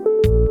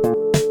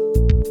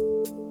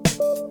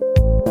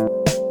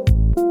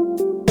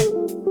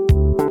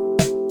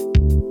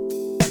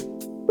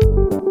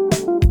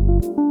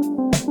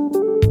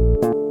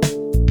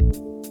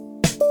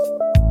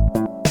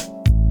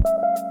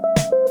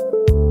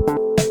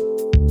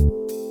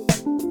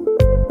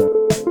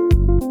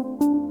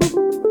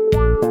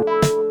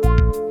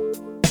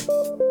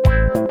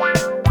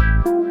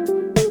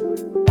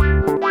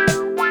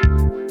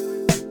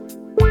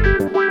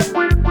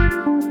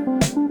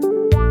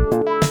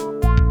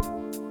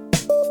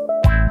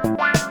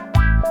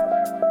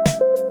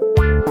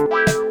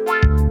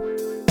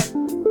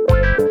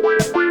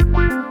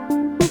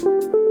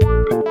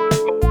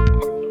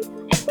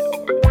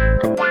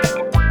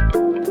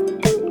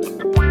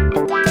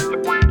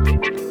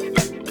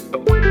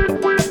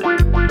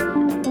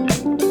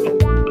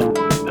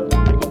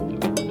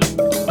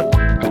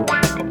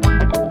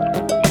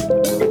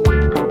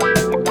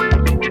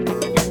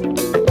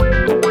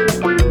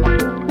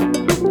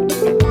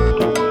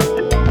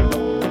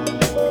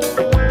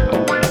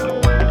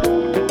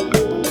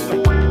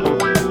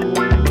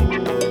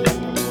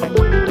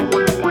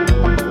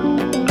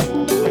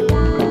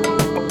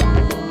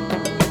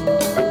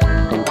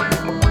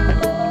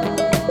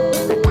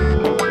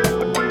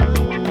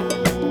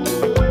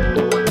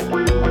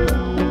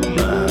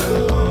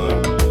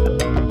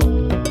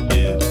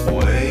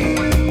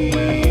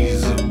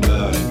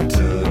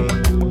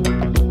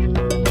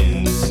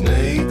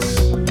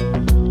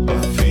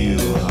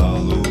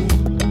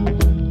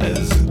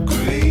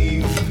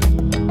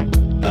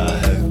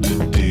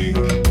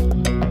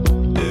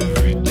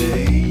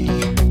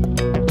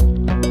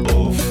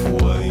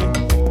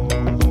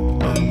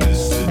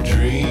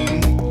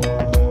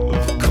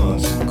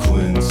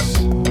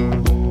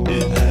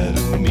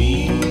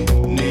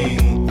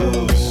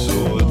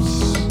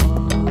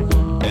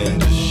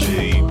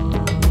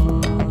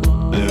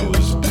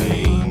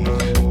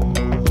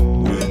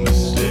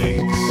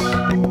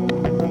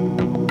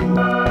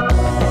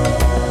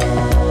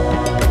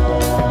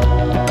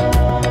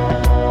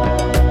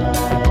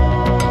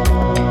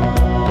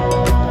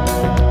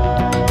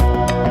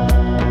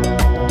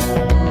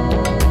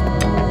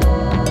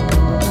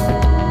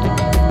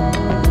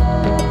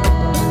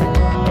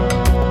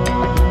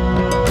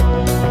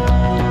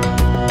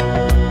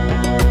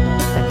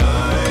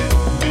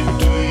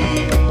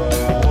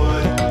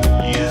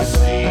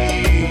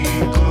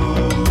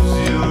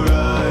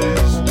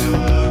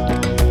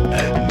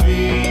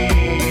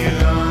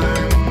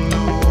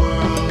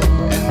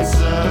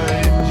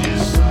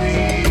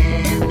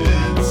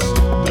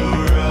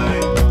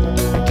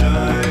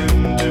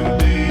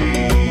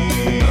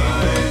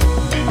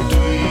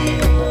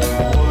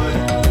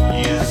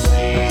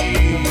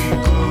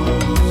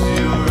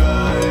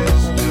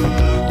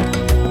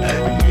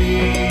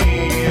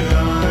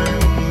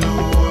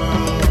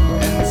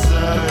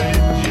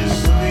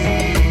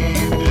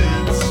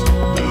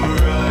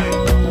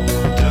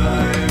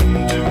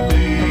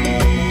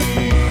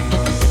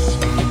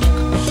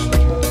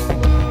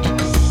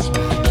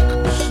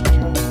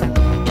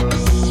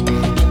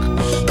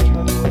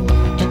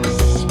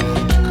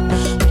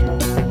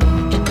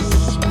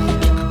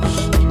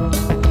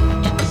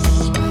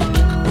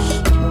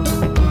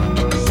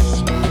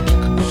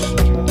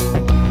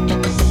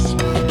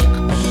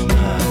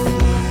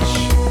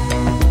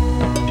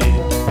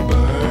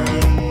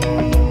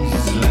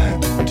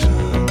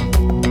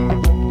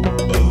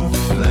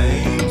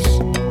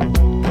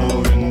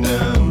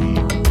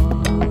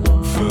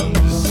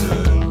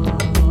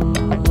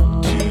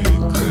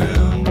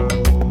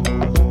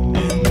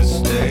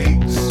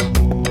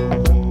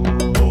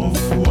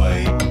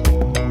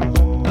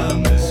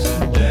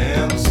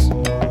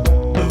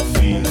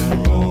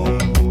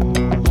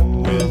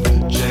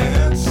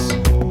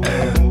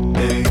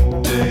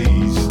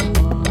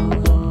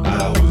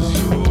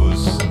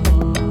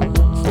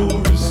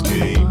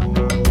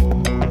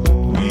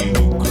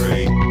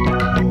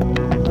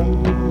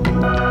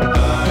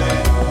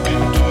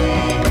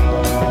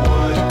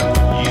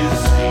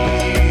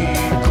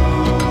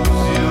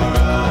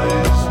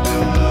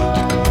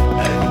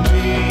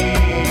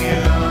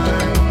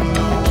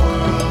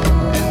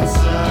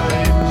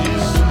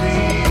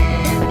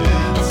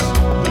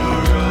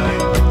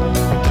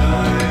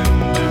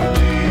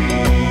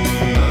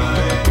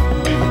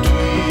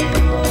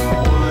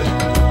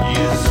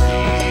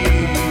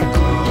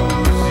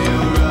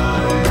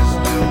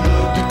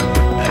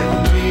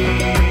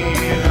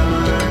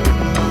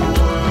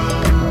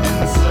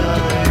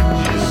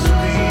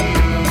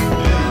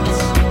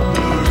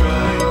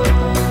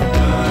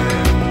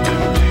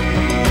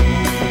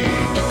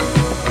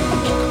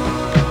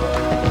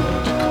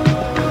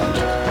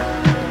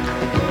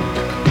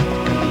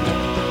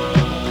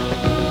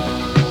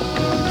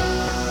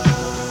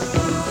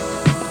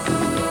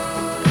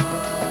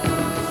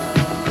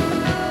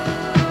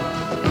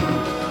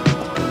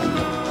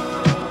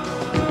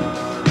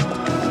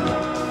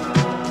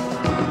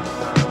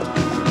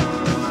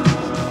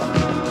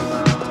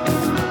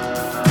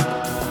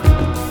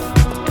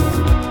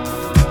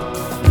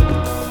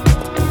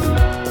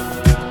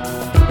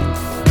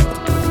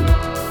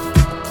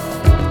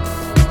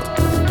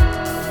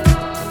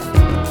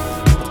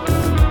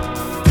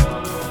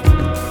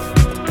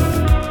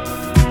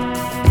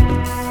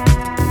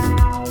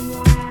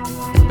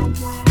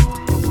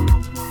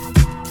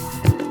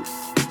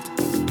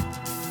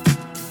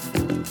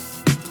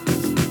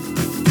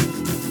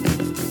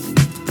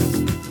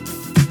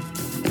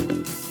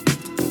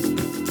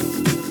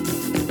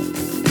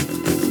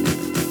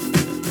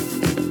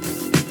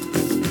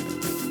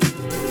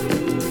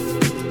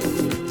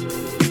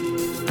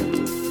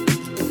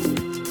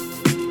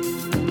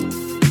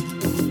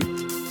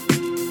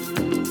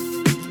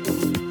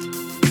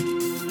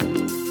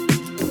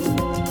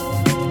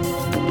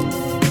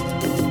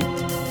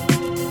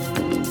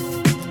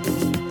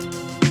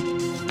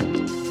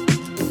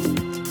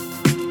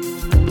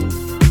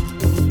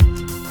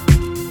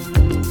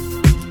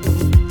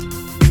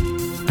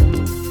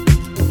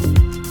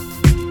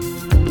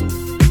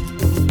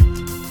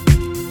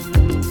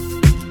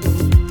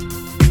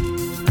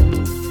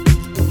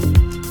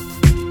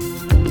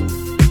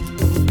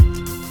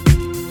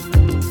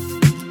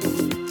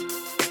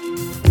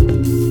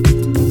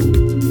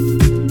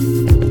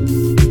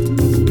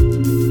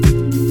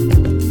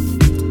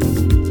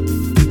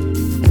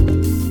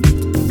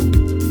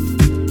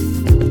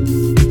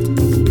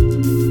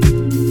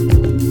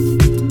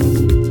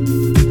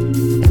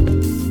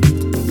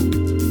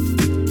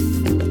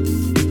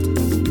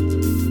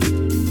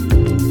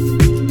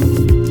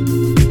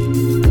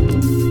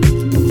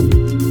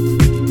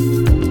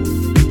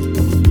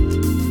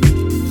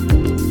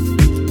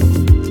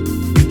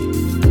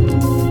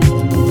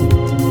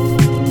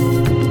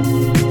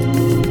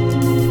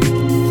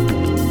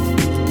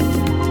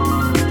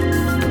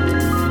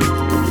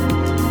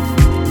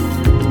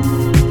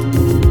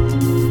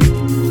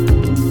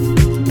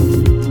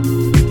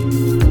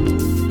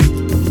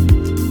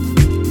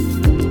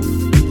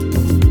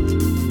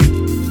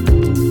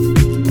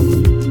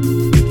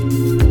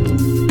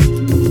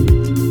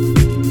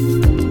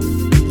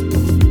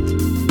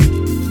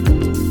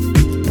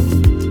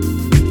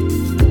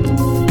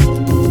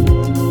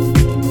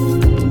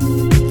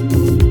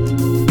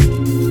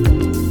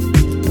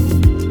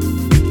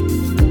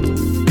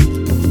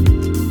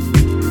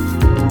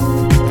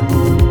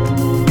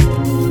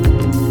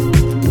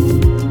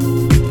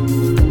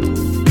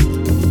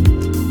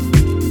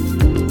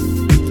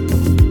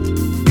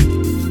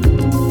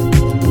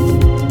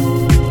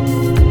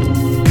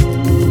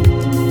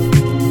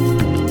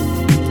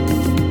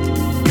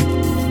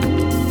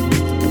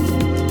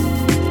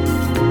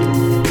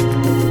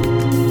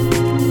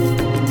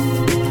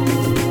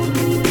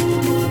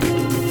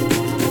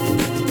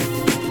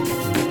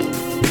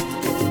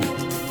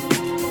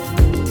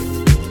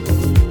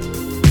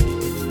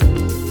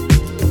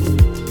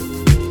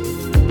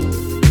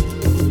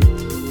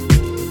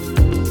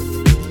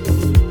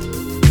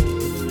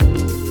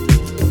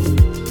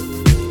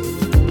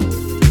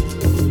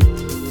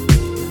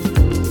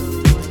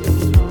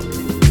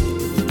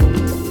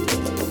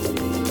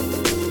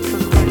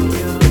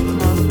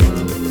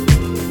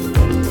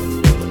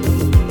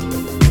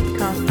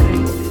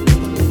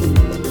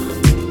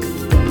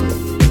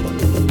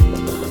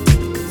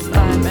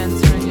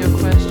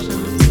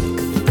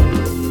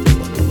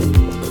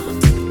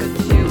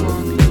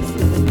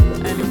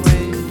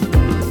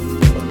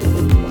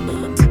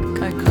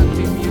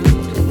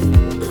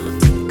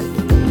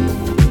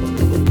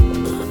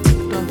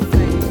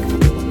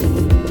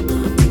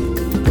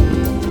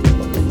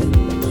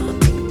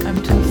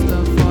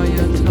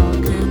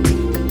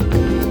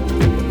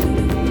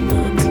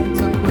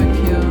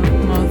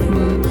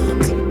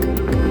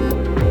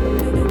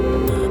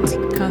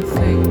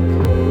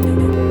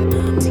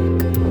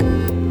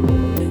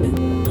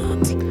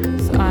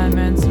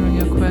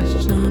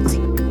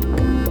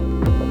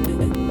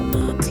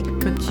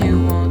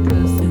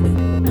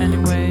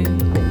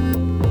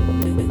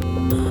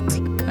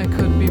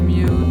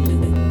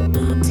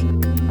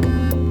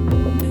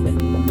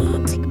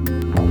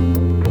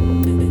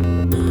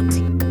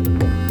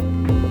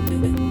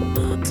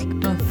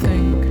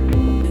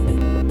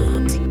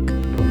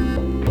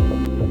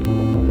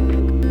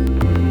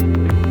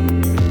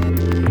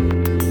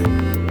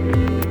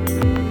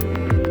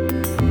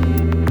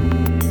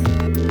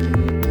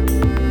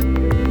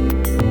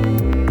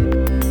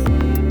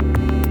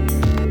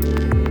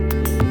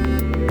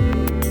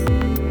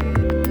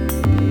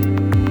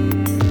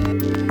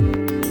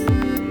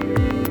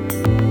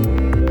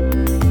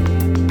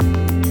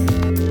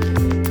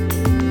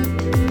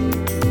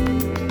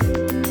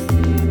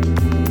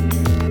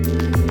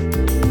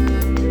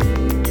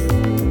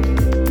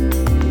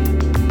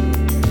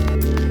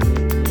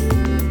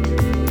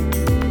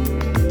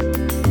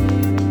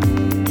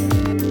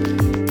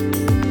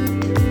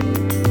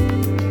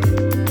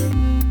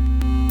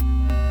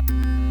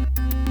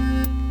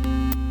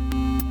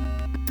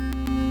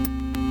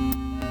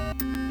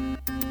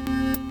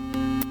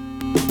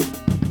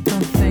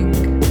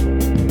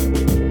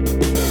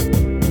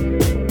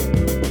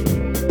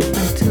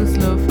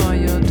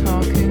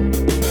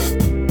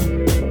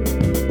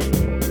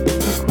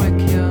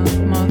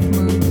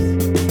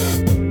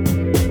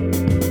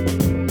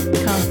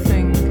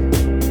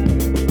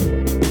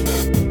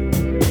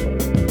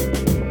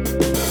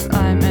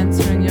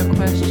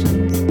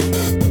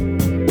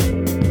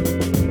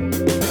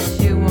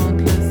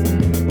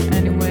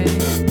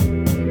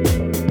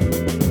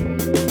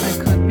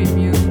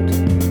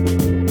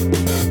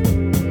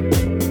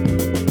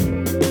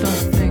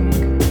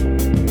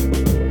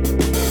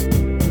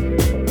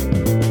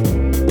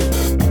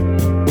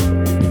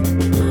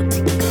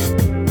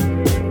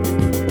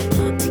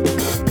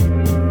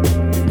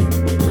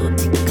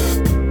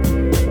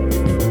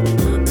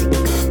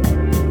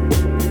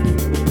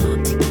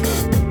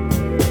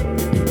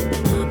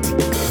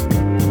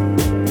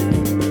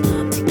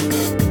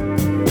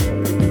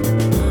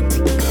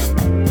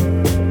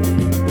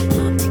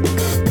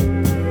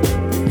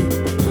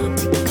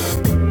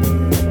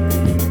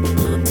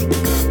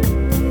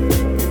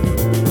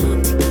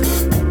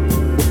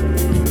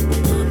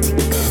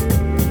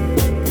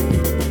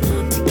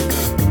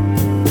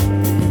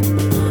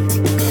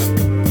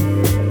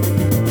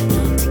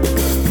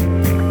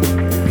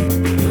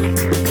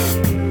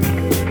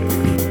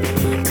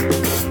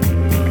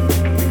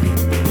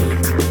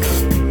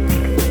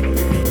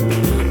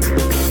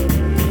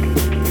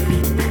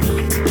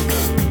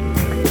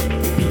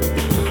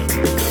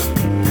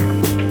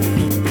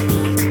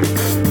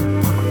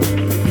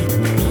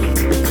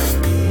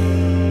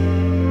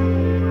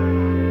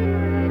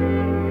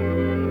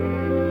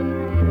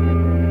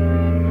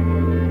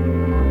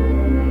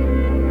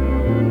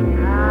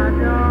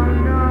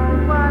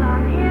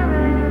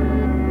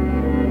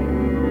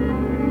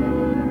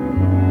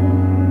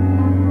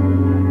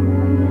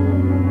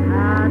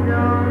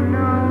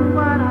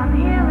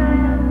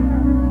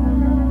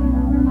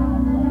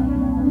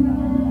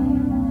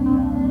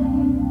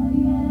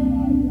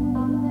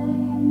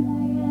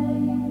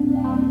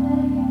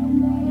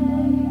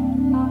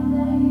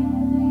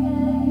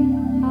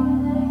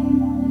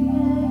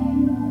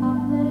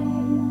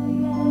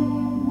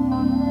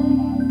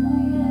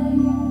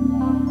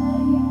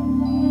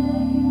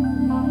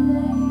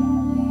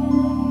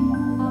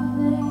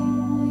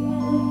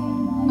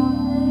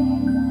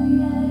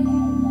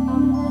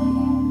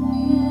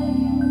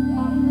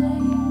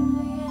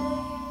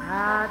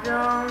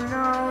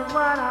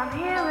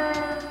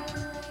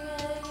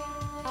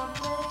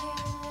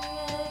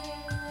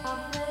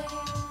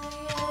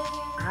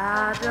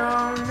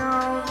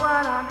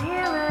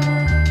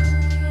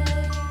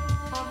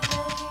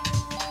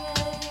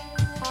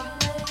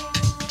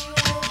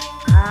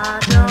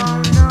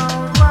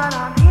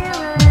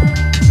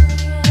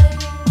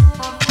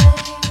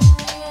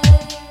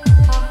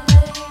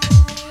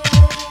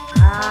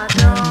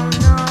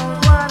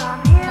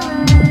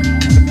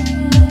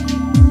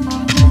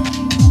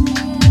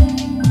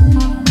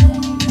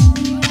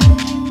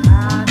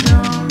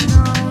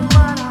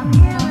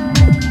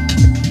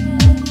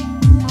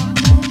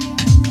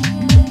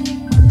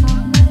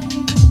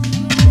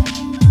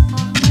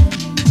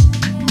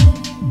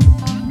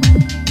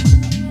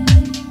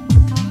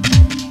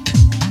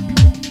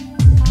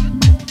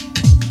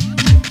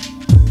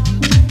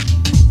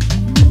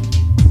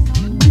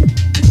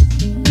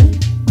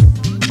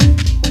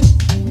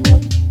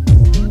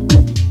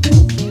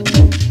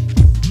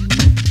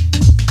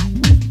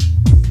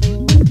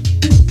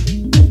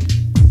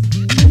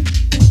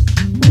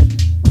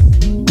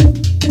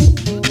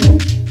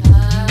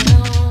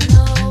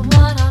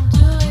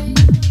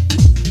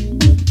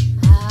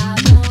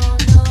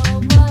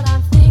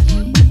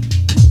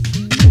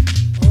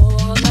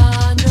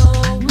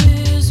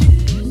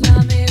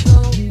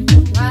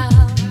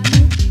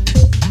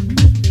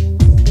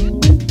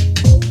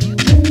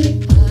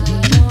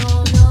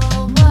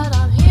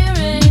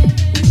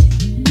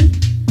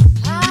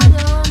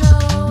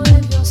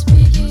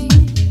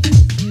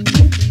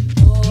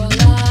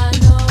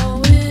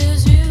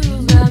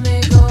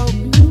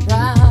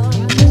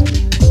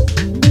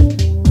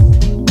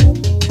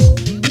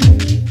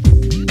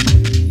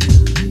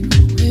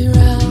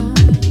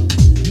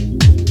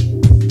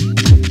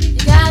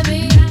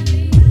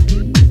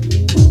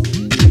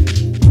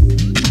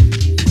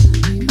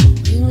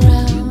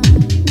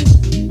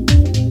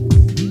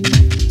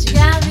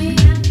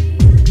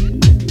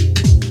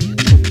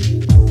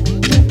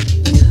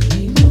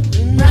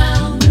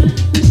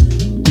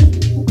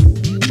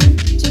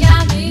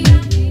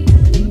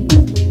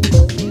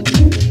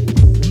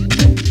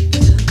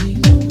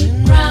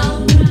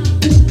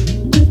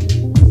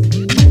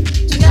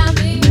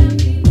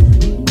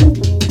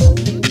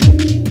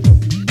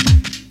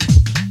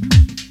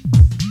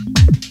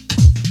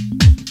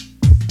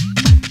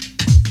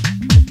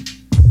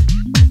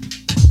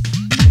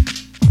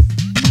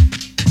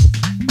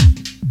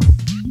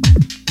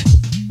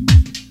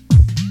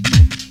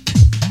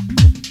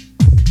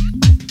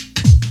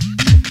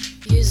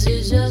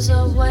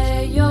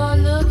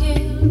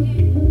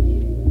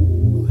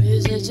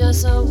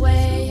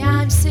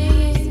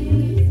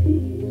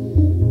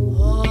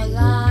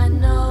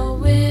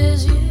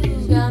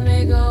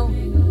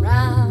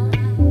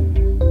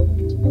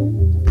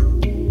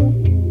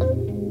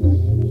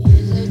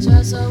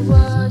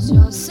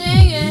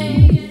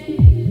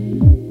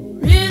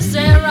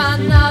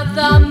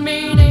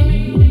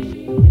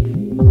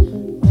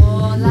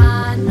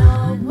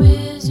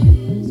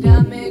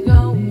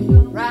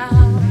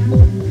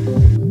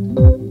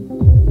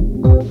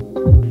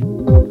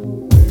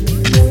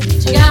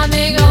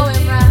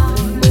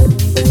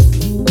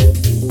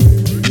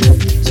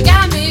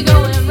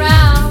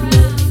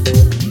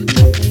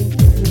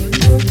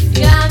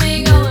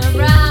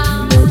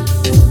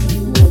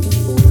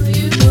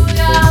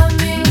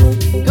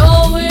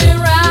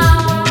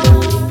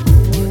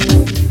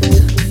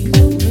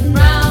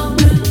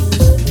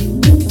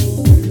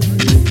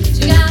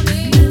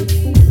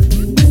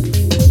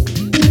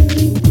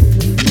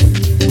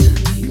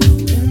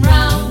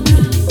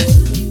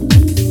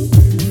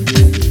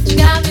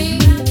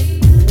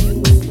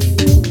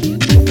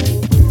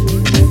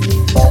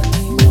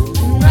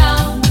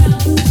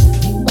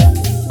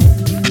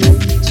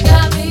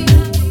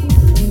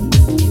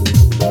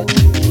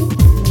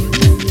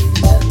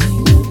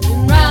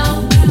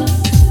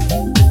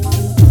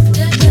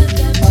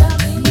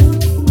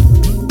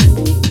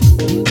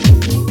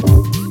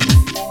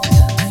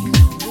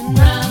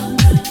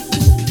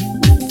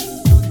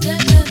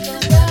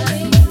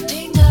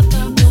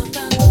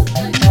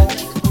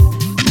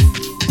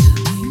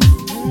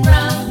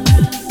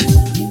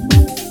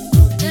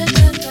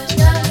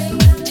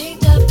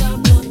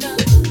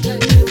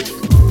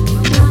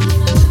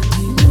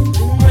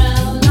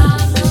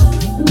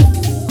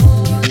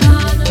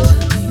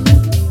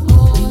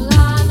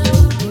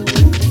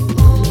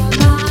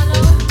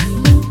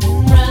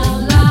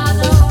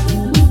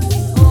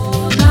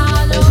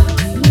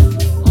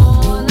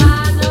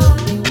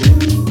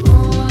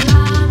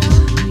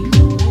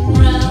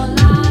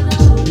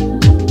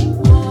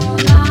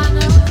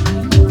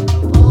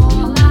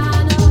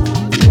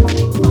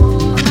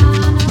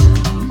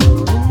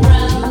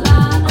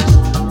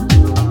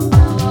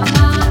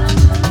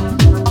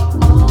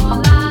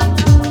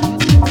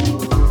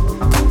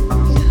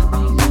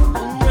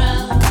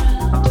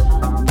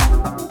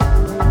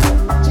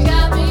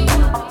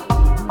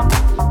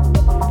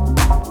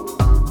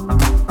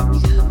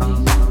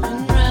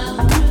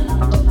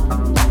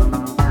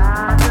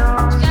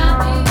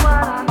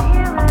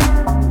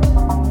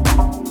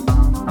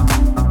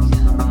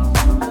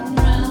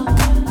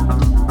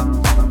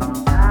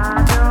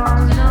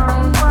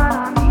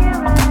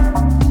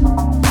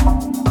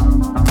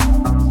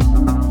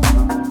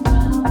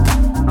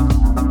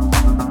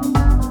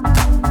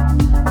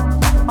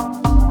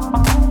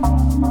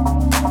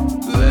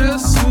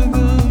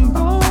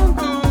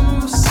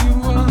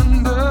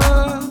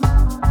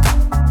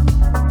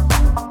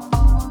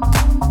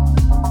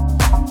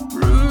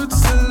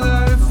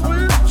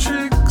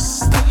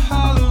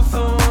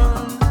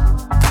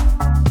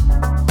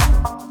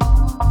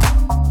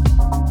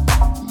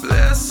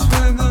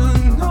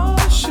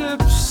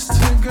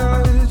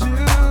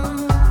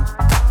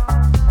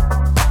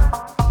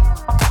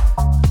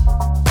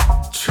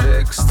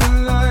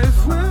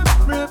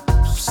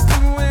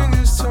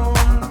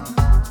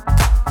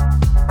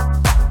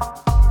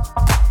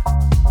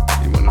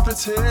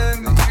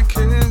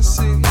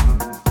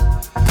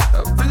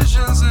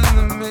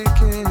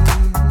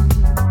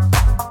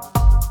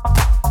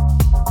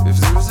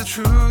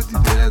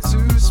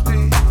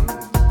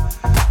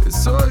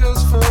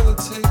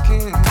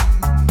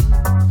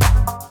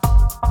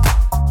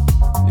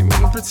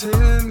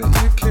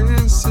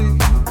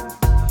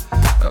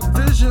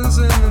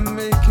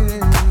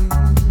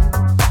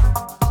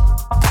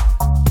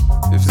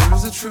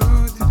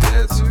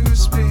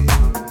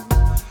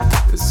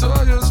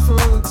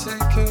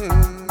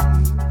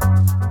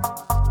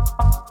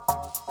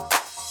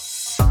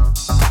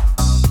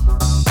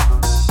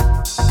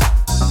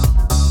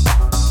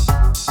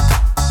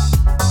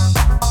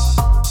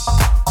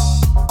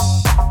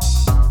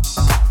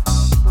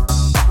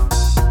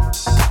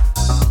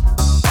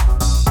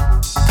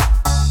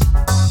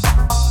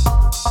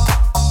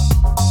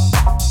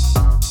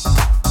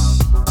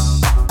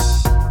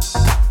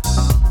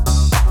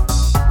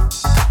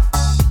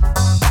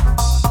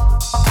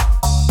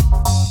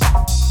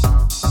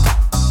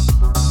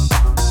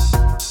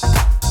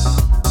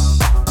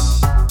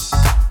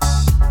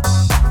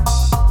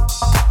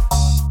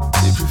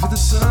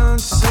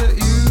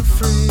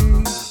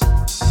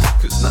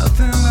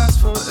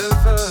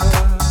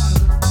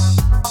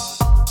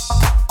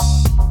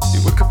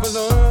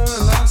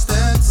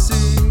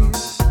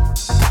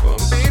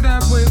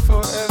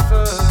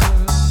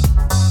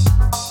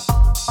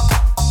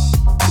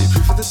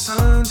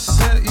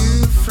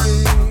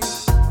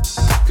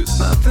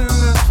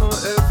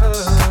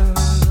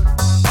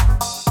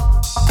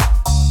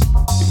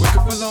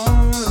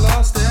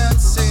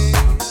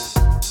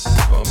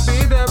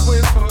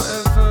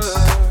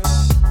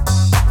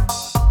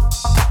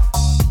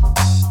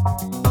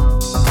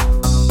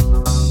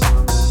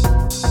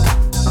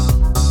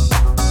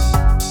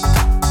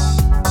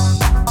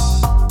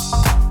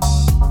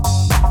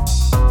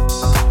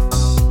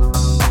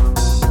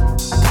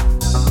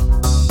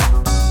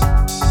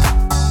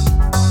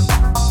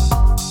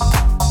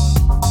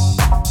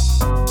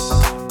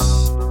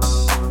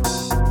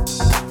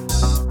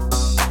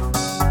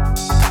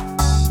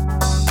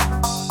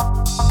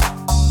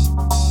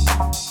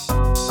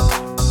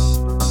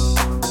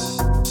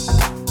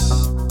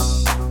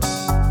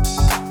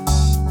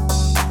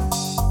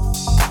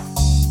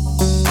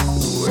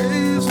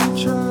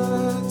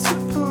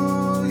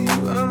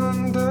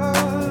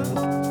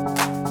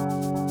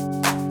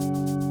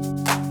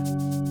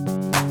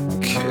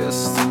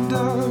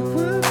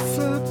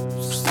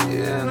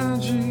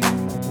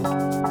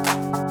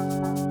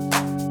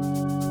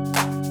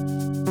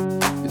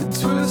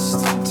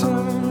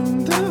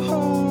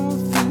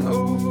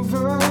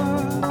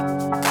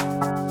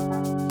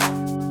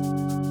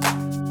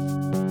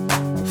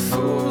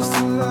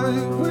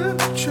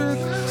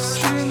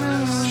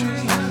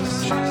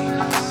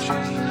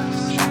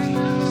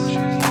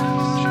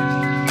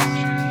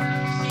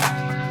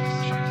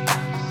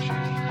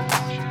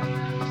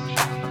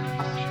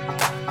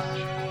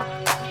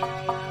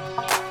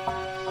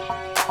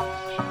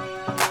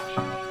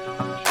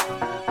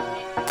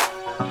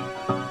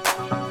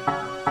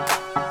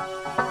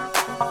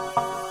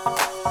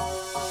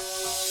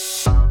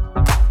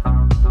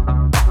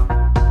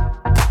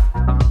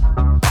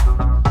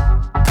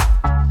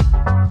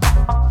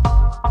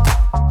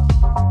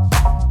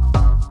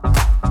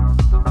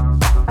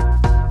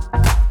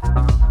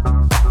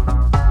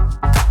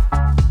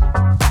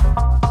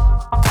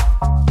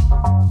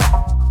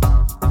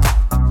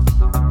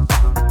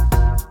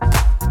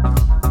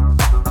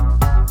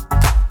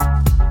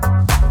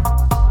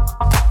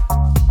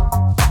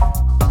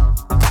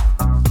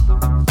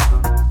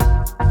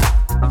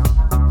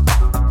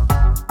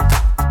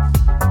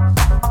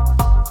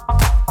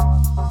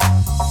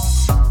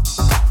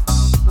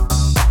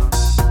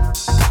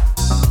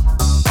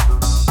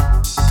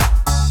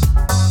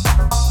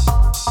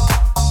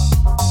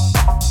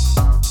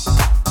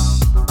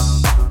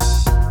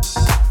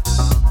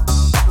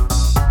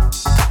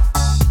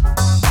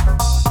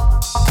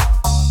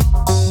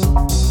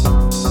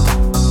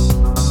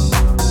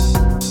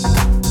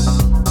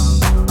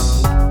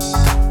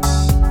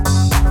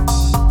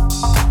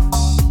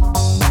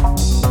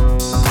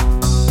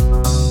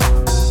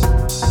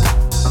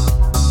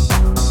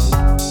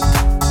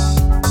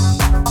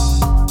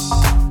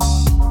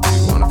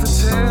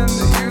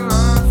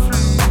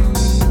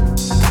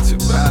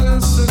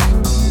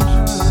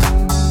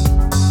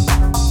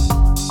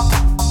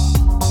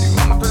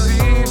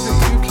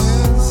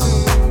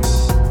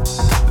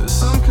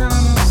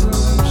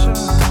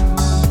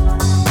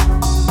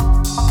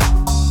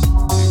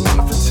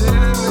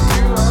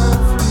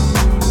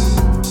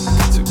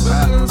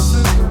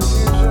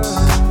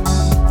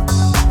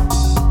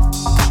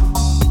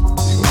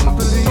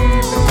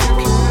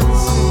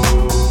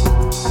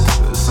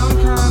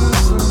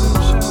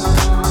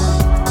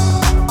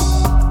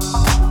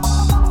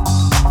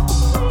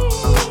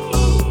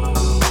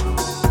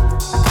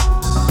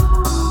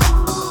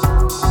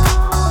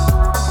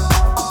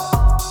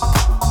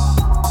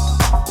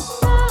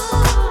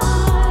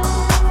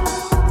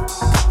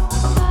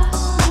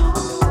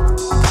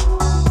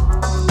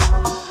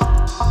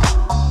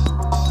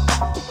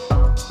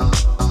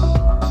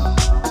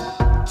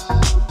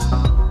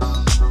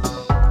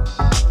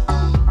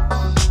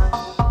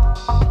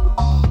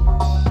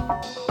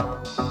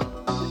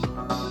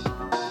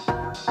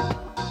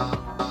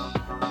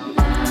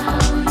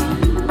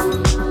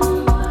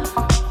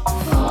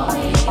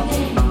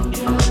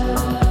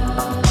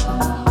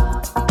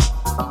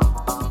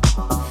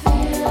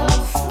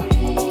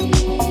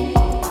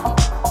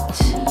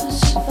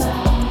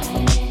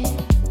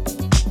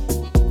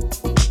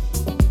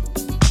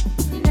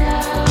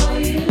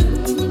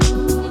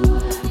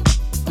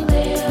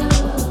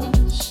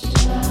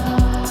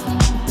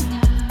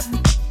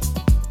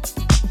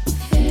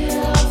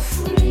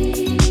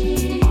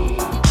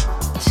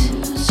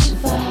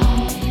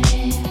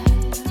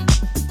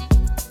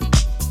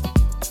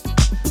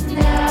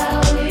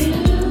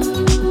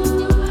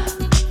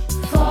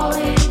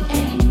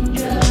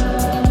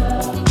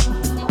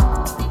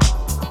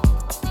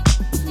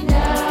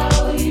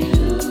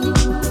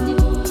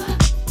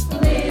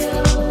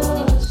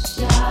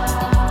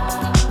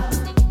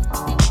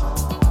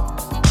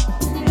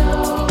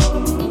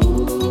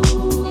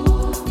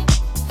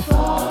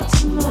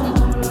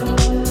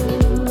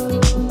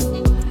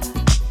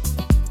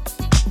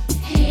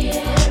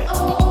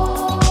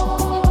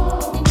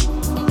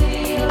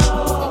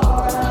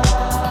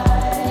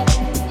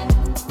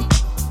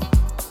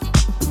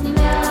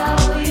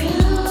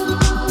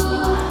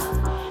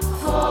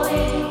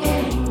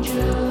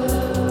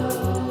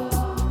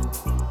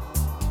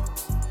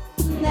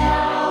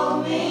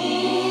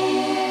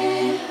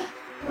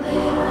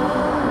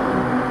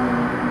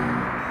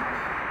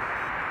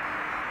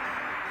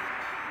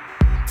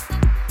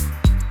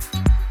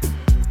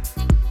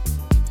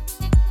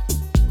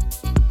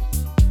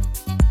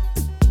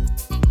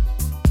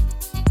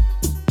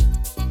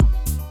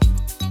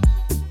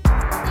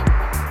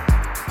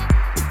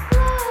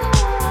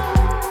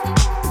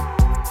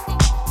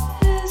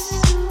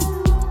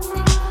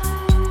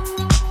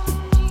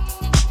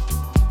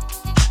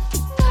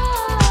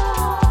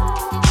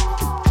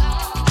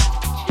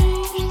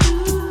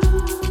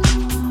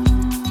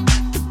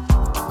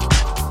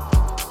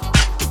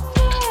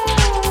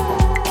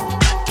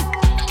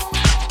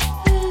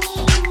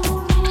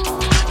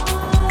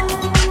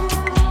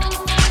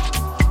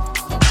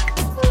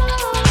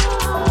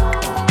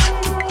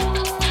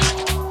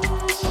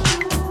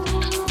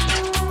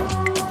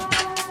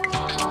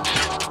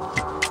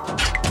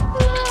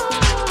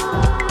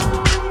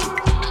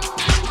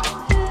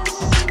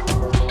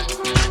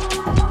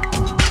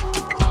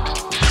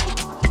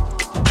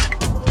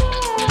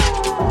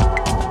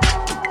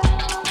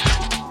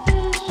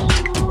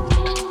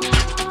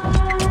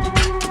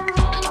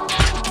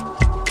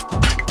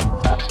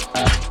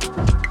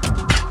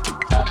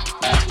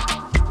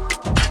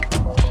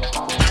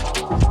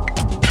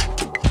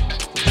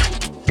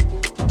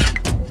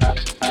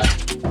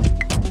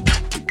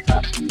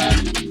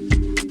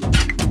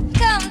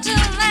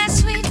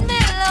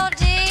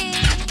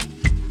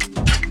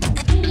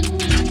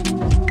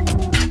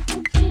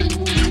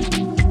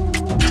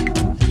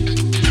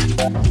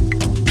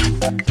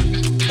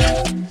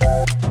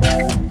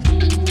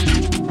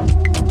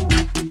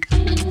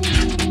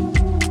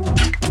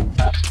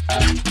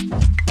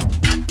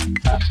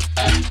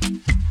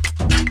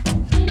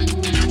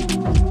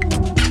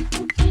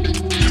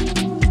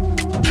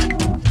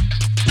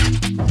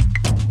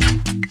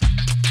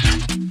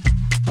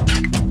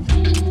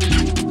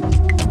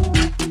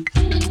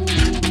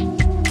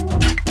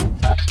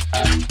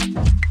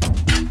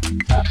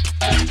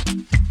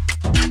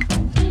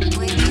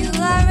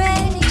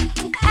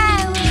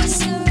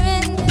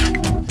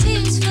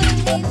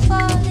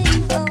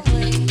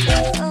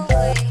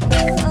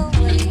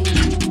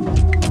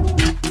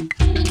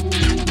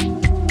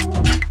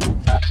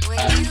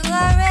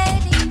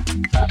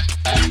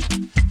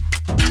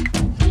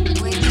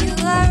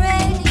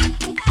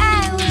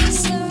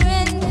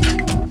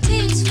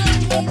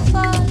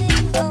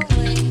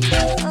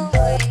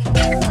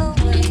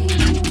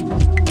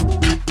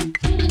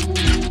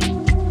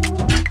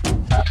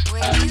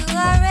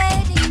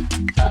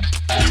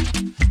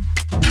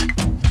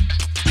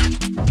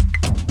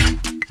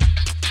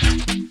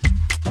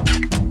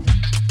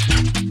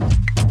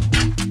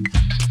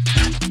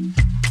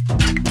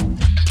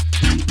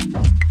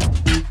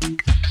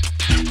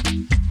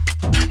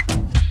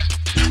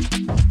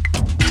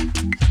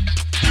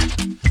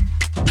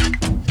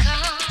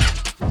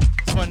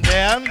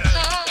 Dan.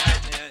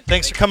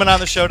 Thanks for coming on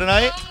the show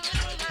tonight.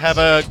 Have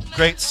a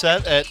great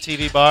set at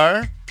TV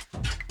Bar.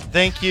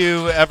 Thank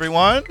you,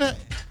 everyone.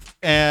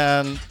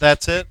 And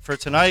that's it for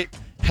tonight.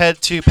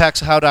 Head to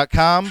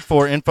paxahau.com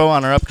for info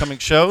on our upcoming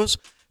shows.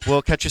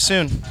 We'll catch you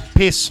soon.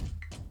 Peace.